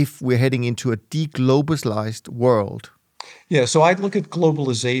grabs if we're heading into a deglobalized world. Yeah, so I'd look at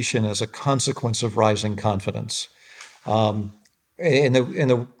globalization as a consequence of rising confidence. In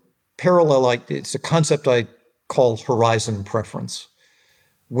the parallel, it's a concept I call horizon preference.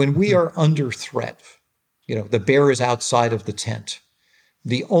 When we are under threat, the bear is outside of the tent.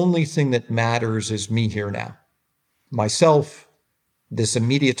 The only thing that matters is me here now. Myself, this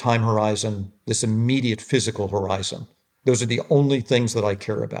immediate time horizon, this immediate physical horizon. Those are the only things that I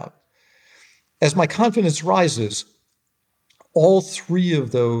care about. As my confidence rises, all three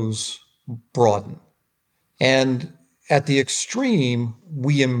of those broaden. And at the extreme,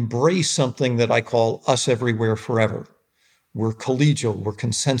 we embrace something that I call us everywhere forever. We're collegial, we're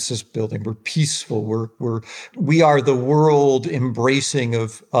consensus building, we're peaceful, we are the world embracing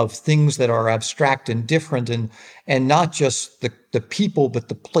of things that are abstract and different, and not just the people, but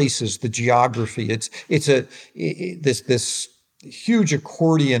the places, the geography. This huge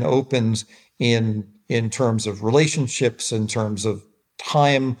accordion opens in terms of relationships, in terms of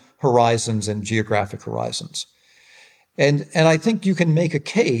time horizons and geographic horizons. And I think you can make a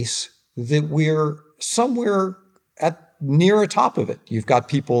case that we're somewhere near a top of it. You've got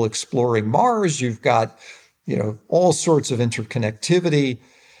people exploring Mars. You've got, all sorts of interconnectivity.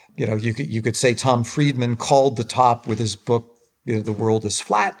 You could say Tom Friedman called the top with his book, The World is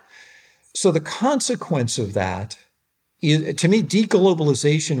Flat. So the consequence of that is, to me,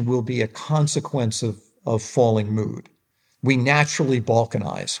 deglobalization will be a consequence of falling mood. We naturally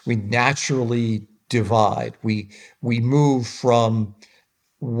balkanize. We naturally divide. We move from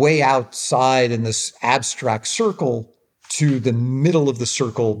way outside in this abstract circle to the middle of the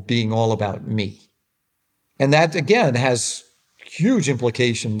circle being all about me. And that, again, has huge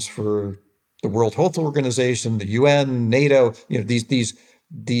implications for the World Health Organization, the UN, NATO. These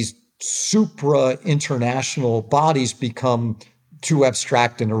supra-international bodies become too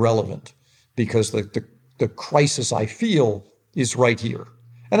abstract and irrelevant because the crisis I feel is right here.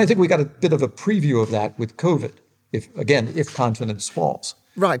 And I think we got a bit of a preview of that with COVID, if confidence falls.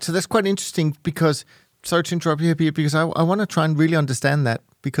 Right. So that's quite interesting because, sorry to interrupt you here, because I want to try and really understand that,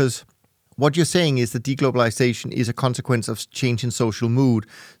 because what you're saying is that deglobalization is a consequence of change in social mood.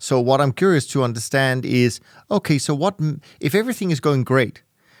 So what I'm curious to understand is, okay, so what if everything is going great?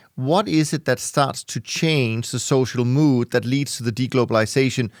 What is it that starts to change the social mood that leads to the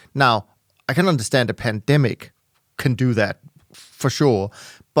deglobalization? Now, I can understand a pandemic can do that for sure,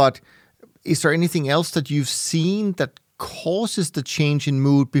 but is there anything else that you've seen that causes the change in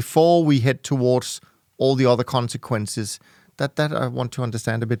mood before we head towards all the other consequences? That I want to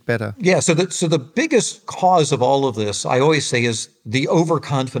understand a bit better. Yeah, so the biggest cause of all of this, I always say, is the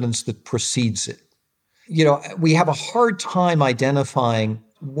overconfidence that precedes it. We have a hard time identifying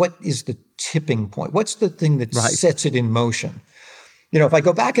what is the tipping point. What's the thing that sets it in motion? If I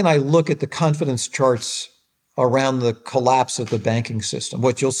go back and I look at the confidence charts around the collapse of the banking system,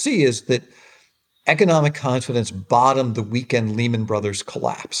 what you'll see is that economic confidence bottomed the weekend Lehman Brothers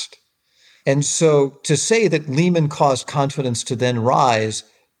collapsed. And so to say that Lehman caused confidence to then rise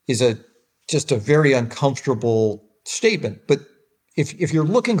is just a very uncomfortable statement. But if you're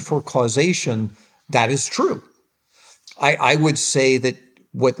looking for causation, that is true. I would say that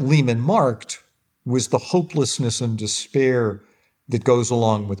what Lehman marked was the hopelessness and despair that goes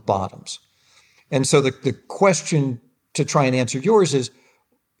along with bottoms. And so the question to try and answer yours is,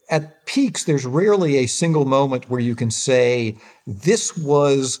 at peaks, there's rarely a single moment where you can say, this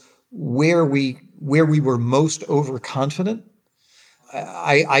was where we were most overconfident.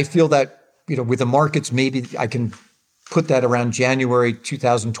 I feel that, with the markets, maybe I can put that around January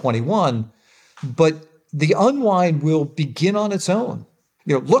 2021, but the unwind will begin on its own.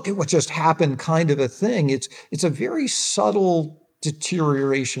 Look at what just happened kind of a thing. It's a very subtle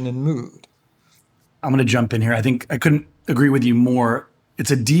deterioration in mood. I'm going to jump in here. I think I couldn't agree with you more.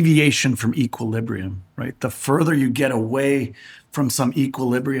 It's a deviation from equilibrium, right? The further you get away from some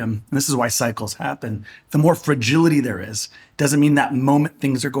equilibrium, and this is why cycles happen, the more fragility there is. Doesn't mean that moment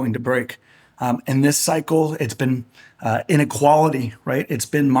things are going to break. In this cycle, it's been inequality, right? It's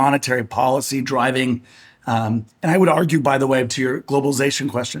been monetary policy driving. And I would argue, by the way, to your globalization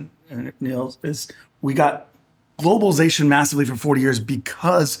question, Neil, is we got globalization massively for 40 years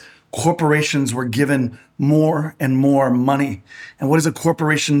because corporations were given more and more money. And what is a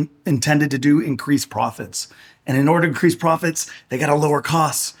corporation intended to do? Increase profits. And in order to increase profits, they got to lower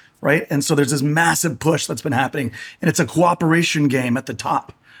costs, right? And so there's this massive push that's been happening. And it's a cooperation game at the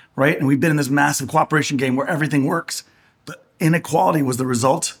top, right? And we've been in this massive cooperation game where everything works. But inequality was the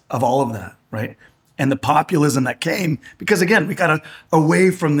result of all of that, right? And the populism that came, because again, we got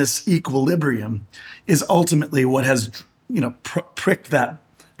away from this equilibrium, is ultimately what has, pricked that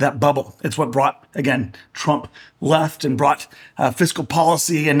bubble. It's what brought, again, Trump left and brought fiscal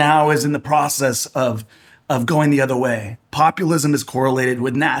policy, and now is in the process of going the other way. Populism is correlated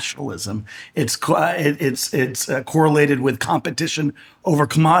with nationalism. It's correlated with competition over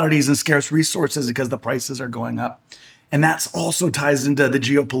commodities and scarce resources because the prices are going up. And that's also ties into the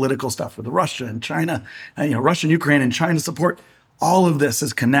geopolitical stuff with Russia and China, Russia and Ukraine and China support. All of this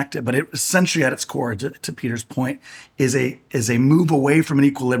is connected, but it essentially at its core, to Peter's point, is a move away from an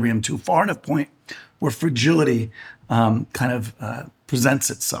equilibrium to a far enough point where fragility presents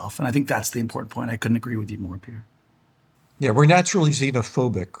itself. And I think that's the important point. I couldn't agree with you more, Peter. Yeah, we're naturally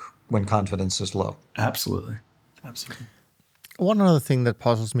xenophobic when confidence is low. Absolutely. Absolutely. One other thing that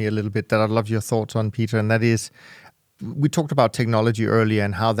puzzles me a little bit that I'd love your thoughts on, Peter, and that is, we talked about technology earlier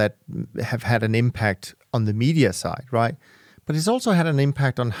and how that have had an impact on the media side, right? But it's also had an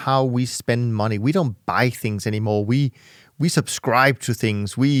impact on how we spend money. We don't buy things anymore. We subscribe to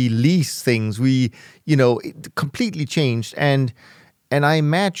things. We lease things. It completely changed. And I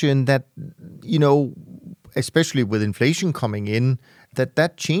imagine that, especially with inflation coming in,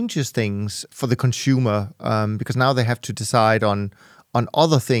 that changes things for the consumer because now they have to decide on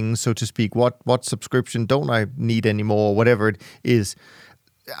other things, so to speak. What subscription don't I need anymore, or whatever it is.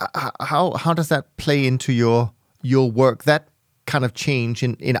 How does that play into your work? That kind of change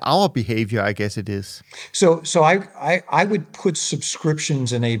in our behavior, I guess it is. So I would put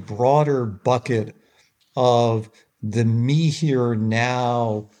subscriptions in a broader bucket of the me here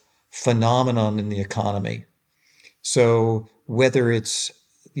now phenomenon in the economy. So whether it's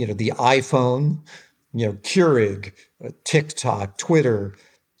the iPhone, Keurig, TikTok, Twitter,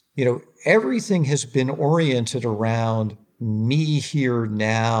 everything has been oriented around me here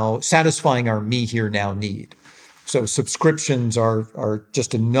now, satisfying our me here now need. So subscriptions are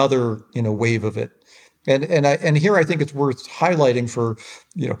just another wave of it. And here I think it's worth highlighting for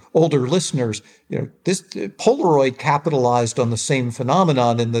older listeners. This Polaroid capitalized on the same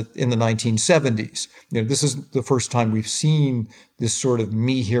phenomenon in the 1970s. This is the first time we've seen this sort of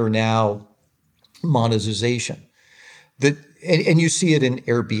me here now monetization. That And you see it in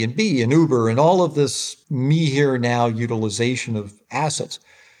Airbnb and Uber and all of this me here now utilization of assets.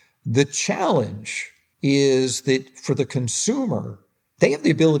 The challenge is that for the consumer, they have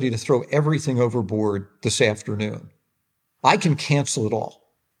the ability to throw everything overboard this afternoon. I can cancel it all.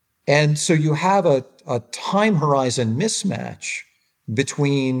 And so you have a time horizon mismatch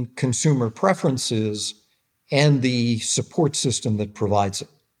between consumer preferences and the support system that provides it.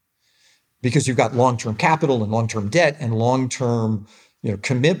 Because you've got long-term capital and long-term debt and long-term,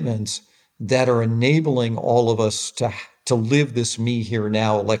 commitments that are enabling all of us to live this me here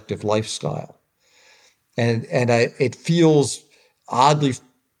now elective lifestyle. And it feels oddly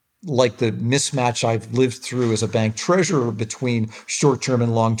like the mismatch I've lived through as a bank treasurer between short-term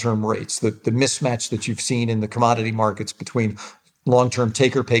and long-term rates, the mismatch that you've seen in the commodity markets between long-term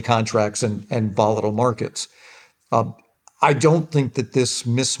take-or-pay contracts and volatile markets. I don't think that this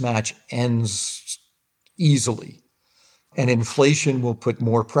mismatch ends easily. And inflation will put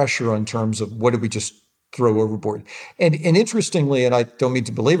more pressure on terms of what do we just throw overboard. And interestingly, and I don't mean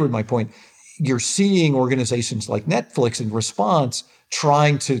to belabor my point, you're seeing organizations like Netflix in response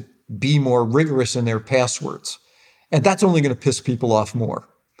trying to be more rigorous in their passwords. And that's only going to piss people off more.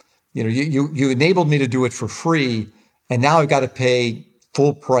 You enabled me to do it for free, and now I've got to pay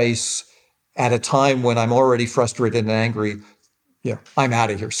full price at a time when I'm already frustrated and angry. Yeah, I'm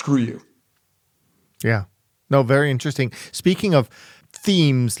out of here. Screw you. Yeah. No, very interesting. Speaking of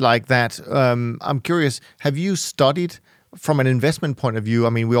themes like that, I'm curious, have you studied from an investment point of view? I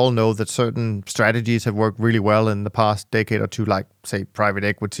mean, we all know that certain strategies have worked really well in the past decade or two, like, say, private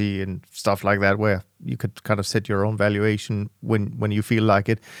equity and stuff like that, where you could kind of set your own valuation when you feel like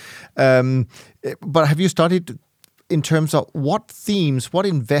it. But have you studied in terms of what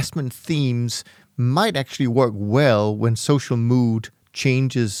investment themes might actually work well when social mood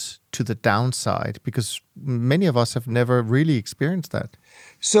changes to the downside? Because many of us have never really experienced that.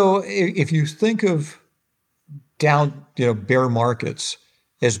 So if you think of bear markets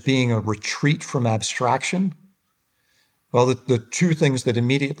as being a retreat from abstraction, well, the two things that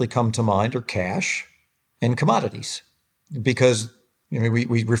immediately come to mind are cash and commodities, because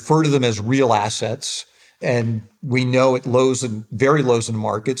we refer to them as real assets. And we know at lows and very lows in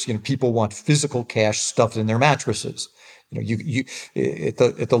markets, people want physical cash stuffed in their mattresses. At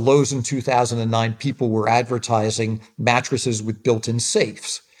the lows in 2009, people were advertising mattresses with built-in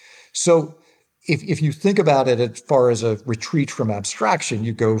safes. So if you think about it as far as a retreat from abstraction,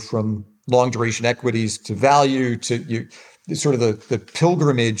 you go from long duration equities to value to sort of the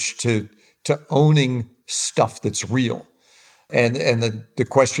pilgrimage to owning stuff that's real. And the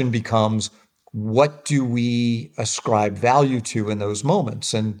question becomes, what do we ascribe value to in those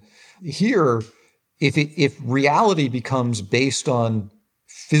moments? And here, if reality becomes based on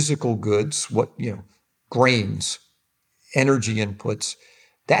physical goods, grains, energy inputs,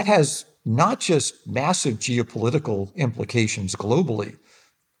 that has not just massive geopolitical implications globally,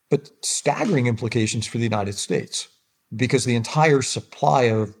 but staggering implications for the United States, because the entire supply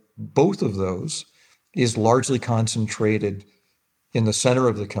of both of those is largely concentrated in the center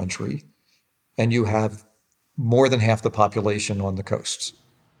of the country, and you have more than half the population on the coasts.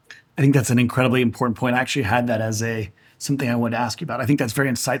 I think that's an incredibly important point. I actually had that as something I wanted to ask you about. I think that's very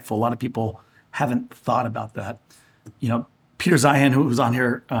insightful. A lot of people haven't thought about that. Peter Zeihan, who was on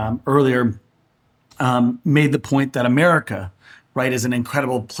here earlier, made the point that America, right, is an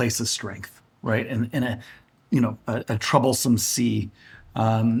incredible place of strength, right, in a troublesome sea.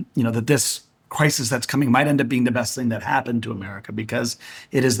 That this crisis that's coming might end up being the best thing that happened to America, because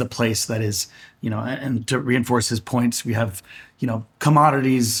it is the place that is, and to reinforce his points, we have,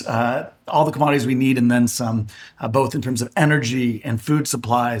 commodities, all the commodities we need, and then some, both in terms of energy and food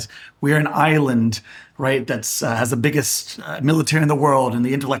supplies. We're an island, right, that's has the biggest military in the world and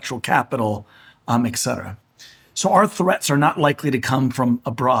the intellectual capital, et cetera. So our threats are not likely to come from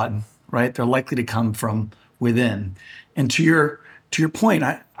abroad, right? They're likely to come from within. And to your point,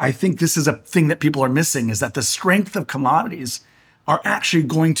 I think this is a thing that people are missing, is that the strength of commodities are actually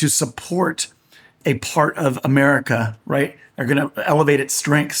going to support a part of America, right? They're going to elevate its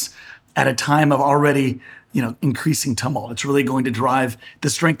strengths at a time of already, increasing tumult. It's really going to drive the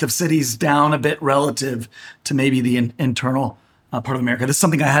strength of cities down a bit relative to maybe the internal part of America. This is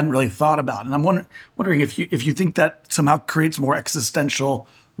something I hadn't really thought about. And I'm wondering if you think that somehow creates more existential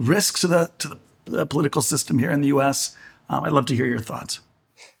risks to the political system here in the U.S. I'd love to hear your thoughts.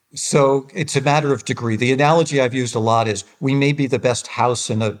 So it's a matter of degree. The analogy I've used a lot is we may be the best house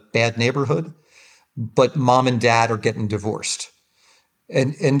in a bad neighborhood, but mom and dad are getting divorced.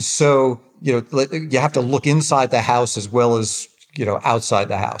 And so, you have to look inside the house as well as, outside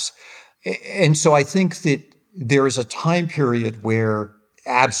the house. And so I think that there is a time period where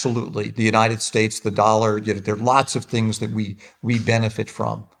absolutely the United States, the dollar, there are lots of things that we benefit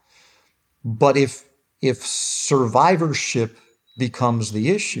from. But if survivorship becomes the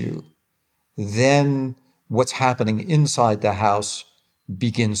issue, then what's happening inside the house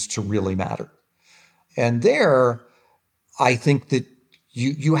begins to really matter. And there, I think that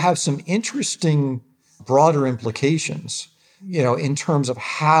you have some interesting broader implications, in terms of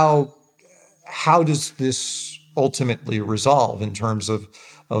how does this ultimately resolve in terms of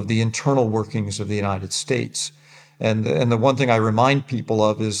the internal workings of the United States. And the one thing I remind people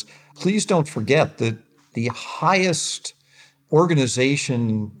of is, please don't forget that the highest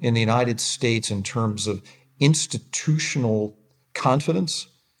organization in the United States in terms of institutional confidence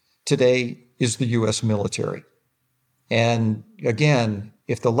today is the U.S. military. And again,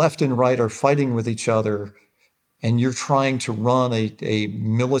 if the left and right are fighting with each other and you're trying to run a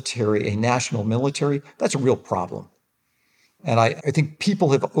military, a national military, that's a real problem. And I think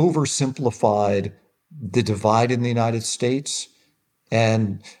people have oversimplified the divide in the United States.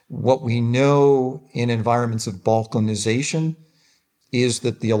 And what we know in environments of balkanization is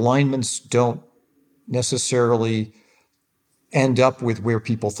that the alignments don't necessarily end up with where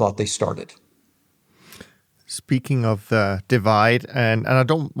people thought they started. Speaking of the divide, and I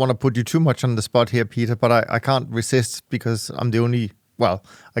don't want to put you too much on the spot here, Peter, but I can't resist because I'm the only, well,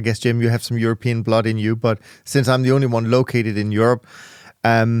 I guess, Jim, you have some European blood in you, but since I'm the only one located in Europe,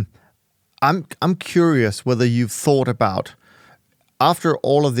 I'm curious whether you've thought about, after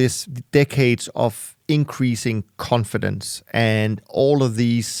all of this decades of increasing confidence and all of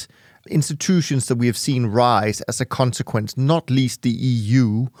these institutions that we have seen rise as a consequence, not least the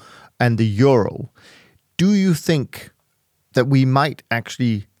EU and the euro, do you think that we might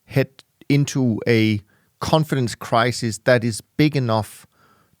actually head into a confidence crisis that is big enough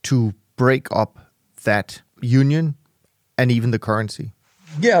to break up that union and even the currency?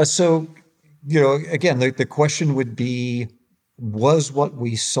 Yeah, so, again, the question would be, was what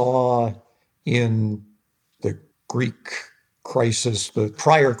we saw in the Greek crisis, the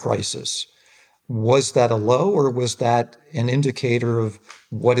prior crisis, was that a low, or was that an indicator of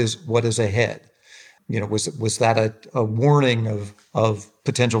what is ahead? Was that a warning of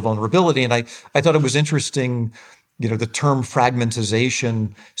potential vulnerability? And I thought it was interesting, the term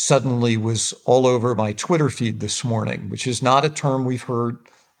fragmentization suddenly was all over my Twitter feed this morning, which is not a term we've heard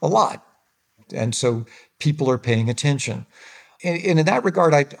a lot. And so people are paying attention. And in that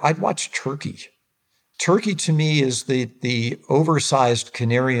regard, I'd watch Turkey. Turkey, to me, is the oversized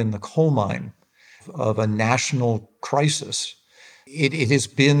canary in the coal mine of a national crisis. It has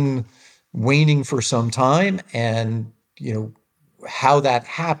been waning for some time, and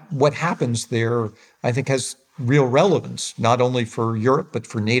what happens there, I think, has real relevance, not only for Europe but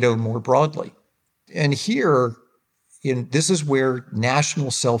for NATO more broadly. And here, this is where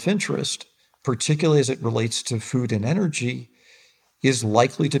national self-interest, particularly as it relates to food and energy, is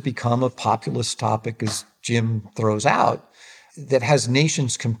likely to become a populist topic, as Jim throws out, that has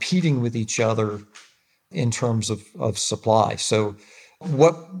nations competing with each other in terms of supply. So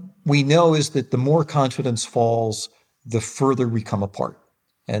what we know is that the more confidence falls, the further we come apart.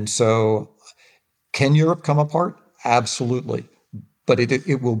 And so can Europe come apart? Absolutely. But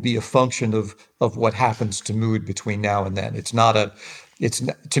it will be a function of what happens to mood between now and then.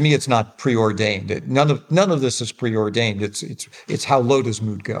 To me, it's not preordained. None of this is preordained. It's how low does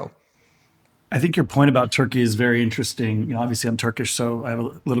mood go. I think your point about Turkey is very interesting. Obviously I'm Turkish, so I have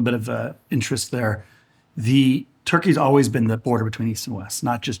a little bit of interest there. Turkey's always been the border between East and West,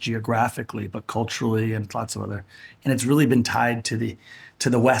 not just geographically, but culturally and lots of other. And it's really been tied to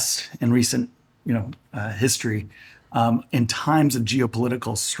the West in recent, history. In times of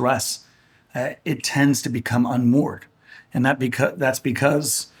geopolitical stress, it tends to become unmoored, and that's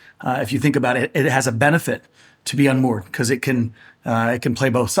because if you think about it, it has a benefit to be unmoored because it can play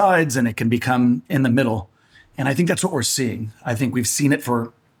both sides and it can become in the middle. And I think that's what we're seeing. I think we've seen it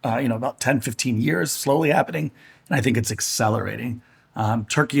for about 10, 15 years, slowly happening. And I think it's accelerating.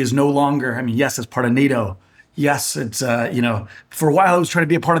 Turkey is no longer, yes, it's part of NATO. Yes, it's, for a while it was trying to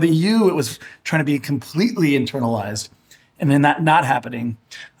be a part of the EU. It was trying to be completely internalized. And then that not happening,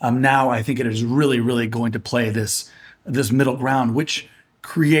 now I think it is really, really going to play this middle ground, which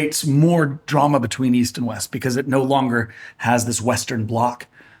creates more drama between East and West because it no longer has this Western bloc.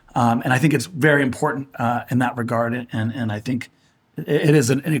 And I think it's very important in that regard. And I think it is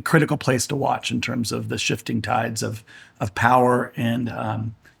a critical place to watch in terms of the shifting tides of power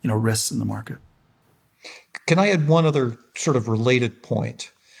and risks in the market. Can I add one other sort of related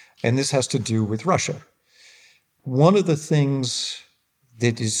point? And this has to do with Russia. One of the things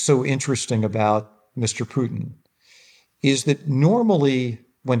that is so interesting about Mr. Putin is that normally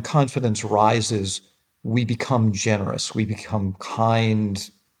when confidence rises, we become generous, we become kind,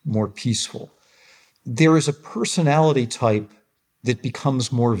 more peaceful. There is a personality type that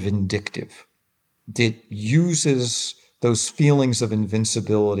becomes more vindictive, that uses those feelings of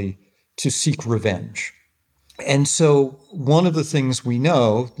invincibility to seek revenge. And so one of the things we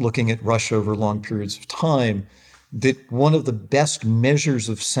know, looking at Russia over long periods of time, that one of the best measures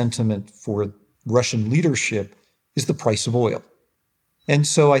of sentiment for Russian leadership is the price of oil. And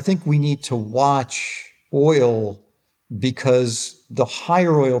so I think we need to watch oil, because the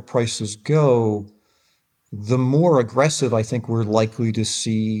higher oil prices go, the more aggressive I think we're likely to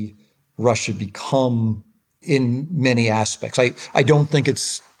see Russia become in many aspects. I don't think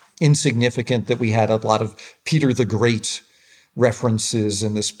it's insignificant that we had a lot of Peter the Great references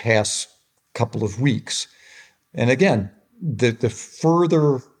in this past couple of weeks. And again, the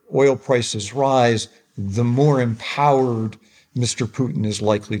further oil prices rise, the more empowered Mr. Putin is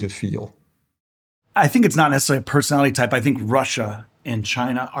likely to feel. I think it's not necessarily a personality type. I think Russia and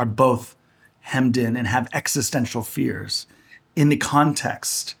China are both hemmed in and have existential fears in the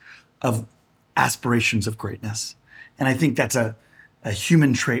context of aspirations of greatness. And I think that's a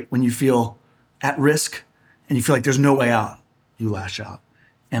human trait. When you feel at risk and you feel like there's no way out, you lash out.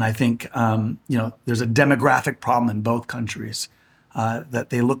 And I think there's a demographic problem in both countries, that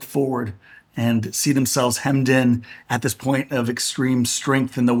they look forward and see themselves hemmed in at this point of extreme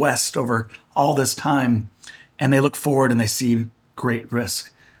strength in the West over all this time. And they look forward and they see great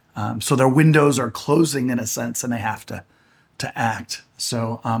risk. So their windows are closing in a sense, and they have to act.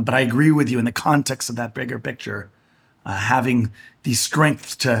 So, but I agree with you in the context of that bigger picture, having the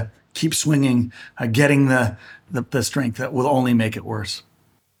strength to keep swinging, getting the strength that will only make it worse.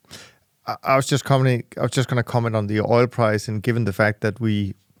 I was just going to comment on the oil price, and given the fact that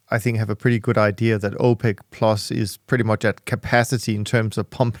I think have a pretty good idea that OPEC Plus is pretty much at capacity in terms of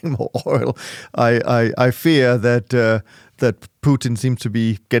pumping more oil. I fear that Putin seems to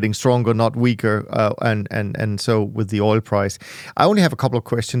be getting stronger, not weaker, and so with the oil price. I only have a couple of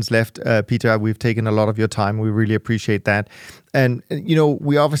questions left, Peter. We've taken a lot of your time. We really appreciate that. And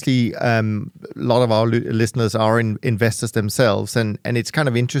we obviously a lot of our listeners are investors themselves, and it's kind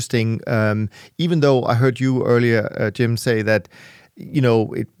of interesting. Even though I heard you earlier, Jim, say that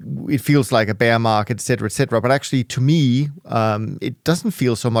it feels like a bear market, et cetera. But actually, to me, it doesn't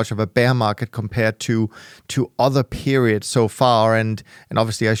feel so much of a bear market compared to other periods so far. And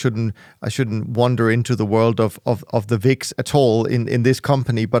obviously, I shouldn't wander into the world of the VIX at all in this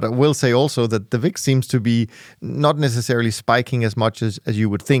company. But I will say also that the VIX seems to be not necessarily spiking as much as you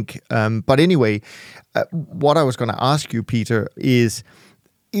would think. But anyway, what I was going to ask you, Peter,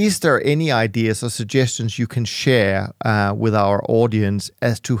 is there any ideas or suggestions you can share with our audience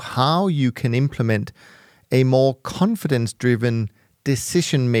as to how you can implement a more confidence-driven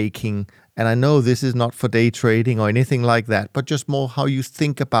decision-making? And I know this is not for day trading or anything like that, but just more how you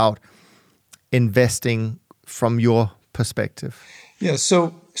think about investing from your perspective. Yeah,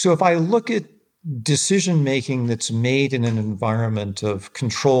 so if I look at decision-making that's made in an environment of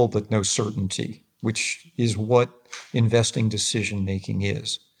control but no certainty, which is what investing decision-making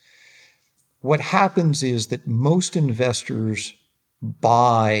is. What happens is that most investors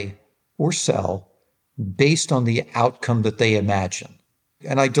buy or sell based on the outcome that they imagine.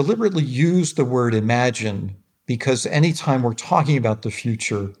 And I deliberately use the word imagine because anytime we're talking about the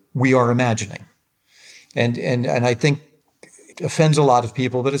future, we are imagining. And I think it offends a lot of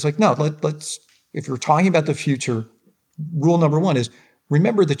people, but it's like, no, let's, if you're talking about the future, rule number one is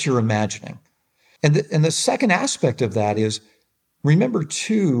remember that you're imagining. And the second aspect of that is remember,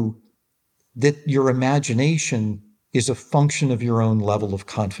 too, that your imagination is a function of your own level of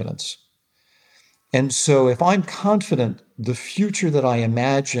confidence. And so if I'm confident, the future that I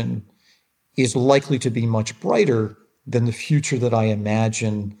imagine is likely to be much brighter than the future that I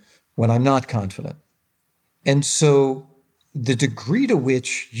imagine when I'm not confident. And so the degree to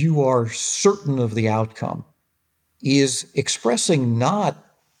which you are certain of the outcome is expressing not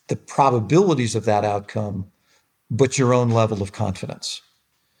the probabilities of that outcome, but your own level of confidence.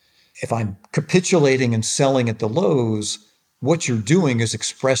 If I'm capitulating and selling at the lows, what you're doing is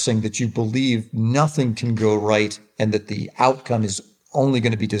expressing that you believe nothing can go right and that the outcome is only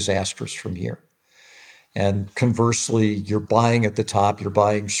going to be disastrous from here. And conversely, you're buying at the top, you're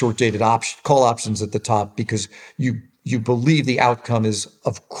buying short-dated call options at the top because you believe the outcome is,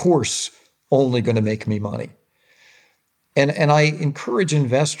 of course, only going to make me money. And I encourage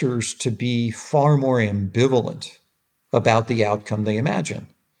investors to be far more ambivalent about the outcome they imagine.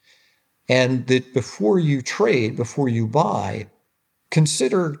 And that before you trade, before you buy,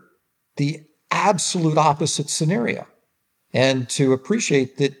 consider the absolute opposite scenario. And to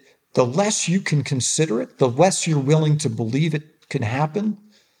appreciate that the less you can consider it, the less you're willing to believe it can happen,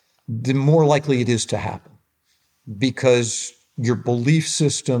 the more likely it is to happen. Because your belief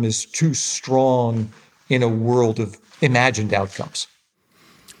system is too strong in a world of imagined outcomes.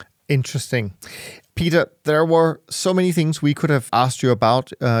 Interesting. Peter, there were so many things we could have asked you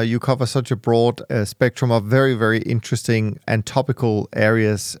about. You cover such a broad spectrum of very, very interesting and topical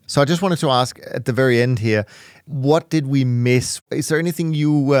areas. So I just wanted to ask at the very end here, what did we miss? Is there anything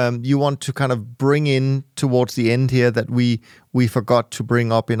you want to kind of bring in towards the end here that we forgot to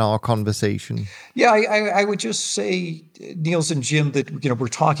bring up in our conversation? Yeah, I would just say, Niels and Jim, that we're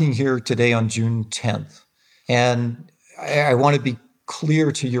talking here today on June 10th. And I want to be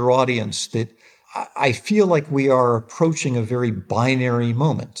clear to your audience that I feel like we are approaching a very binary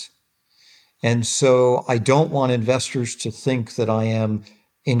moment. And so I don't want investors to think that I am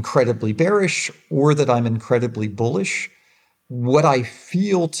incredibly bearish or that I'm incredibly bullish. What I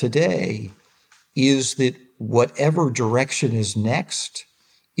feel today is that whatever direction is next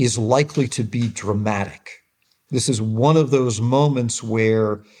is likely to be dramatic. This is one of those moments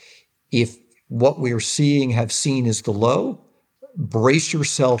where if what we're have seen is the low, brace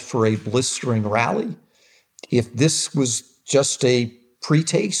yourself for a blistering rally. If this was just a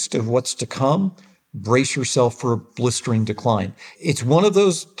pre-taste of what's to come, brace yourself for a blistering decline. It's one of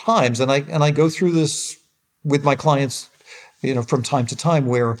those times, and I go through this with my clients, from time to time,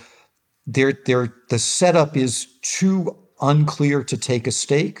 where the setup is too unclear to take a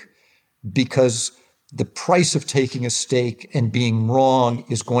stake because the price of taking a stake and being wrong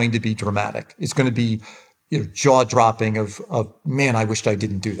is going to be dramatic. It's going to be jaw-dropping of, man, I wished I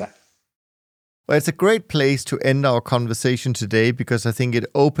didn't do that. Well, it's a great place to end our conversation today because I think it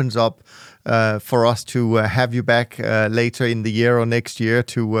opens up for us to have you back later in the year or next year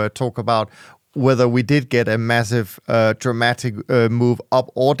to talk about whether we did get a massive, dramatic move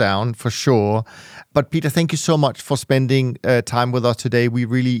up or down, for sure. But Peter, thank you so much for spending time with us today. We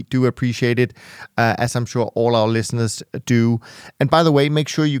really do appreciate it, as I'm sure all our listeners do. And by the way, make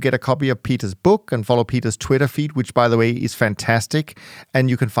sure you get a copy of Peter's book and follow Peter's Twitter feed, which, by the way, is fantastic. And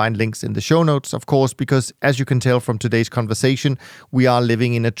you can find links in the show notes, of course, because as you can tell from today's conversation, we are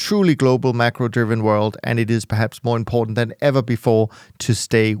living in a truly global macro-driven world, and it is perhaps more important than ever before to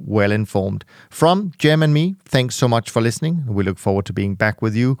stay well informed. From Jem and me, thanks so much for listening. We look forward to being back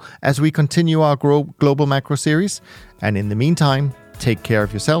with you as we continue our Global Macro series. And in the meantime, take care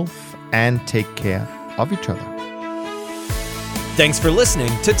of yourself and take care of each other. Thanks for listening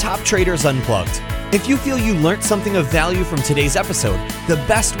to Top Traders Unplugged. If you feel you learned something of value from today's episode, the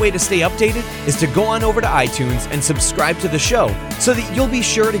best way to stay updated is to go on over to iTunes and subscribe to the show so that you'll be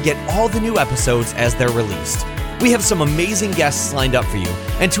sure to get all the new episodes as they're released. We have some amazing guests lined up for you,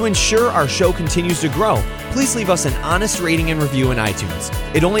 and to ensure our show continues to grow, please leave us an honest rating and review in iTunes.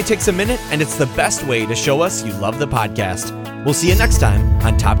 It only takes a minute, and it's the best way to show us you love the podcast. We'll see you next time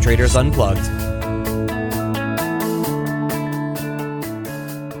on Top Traders Unplugged.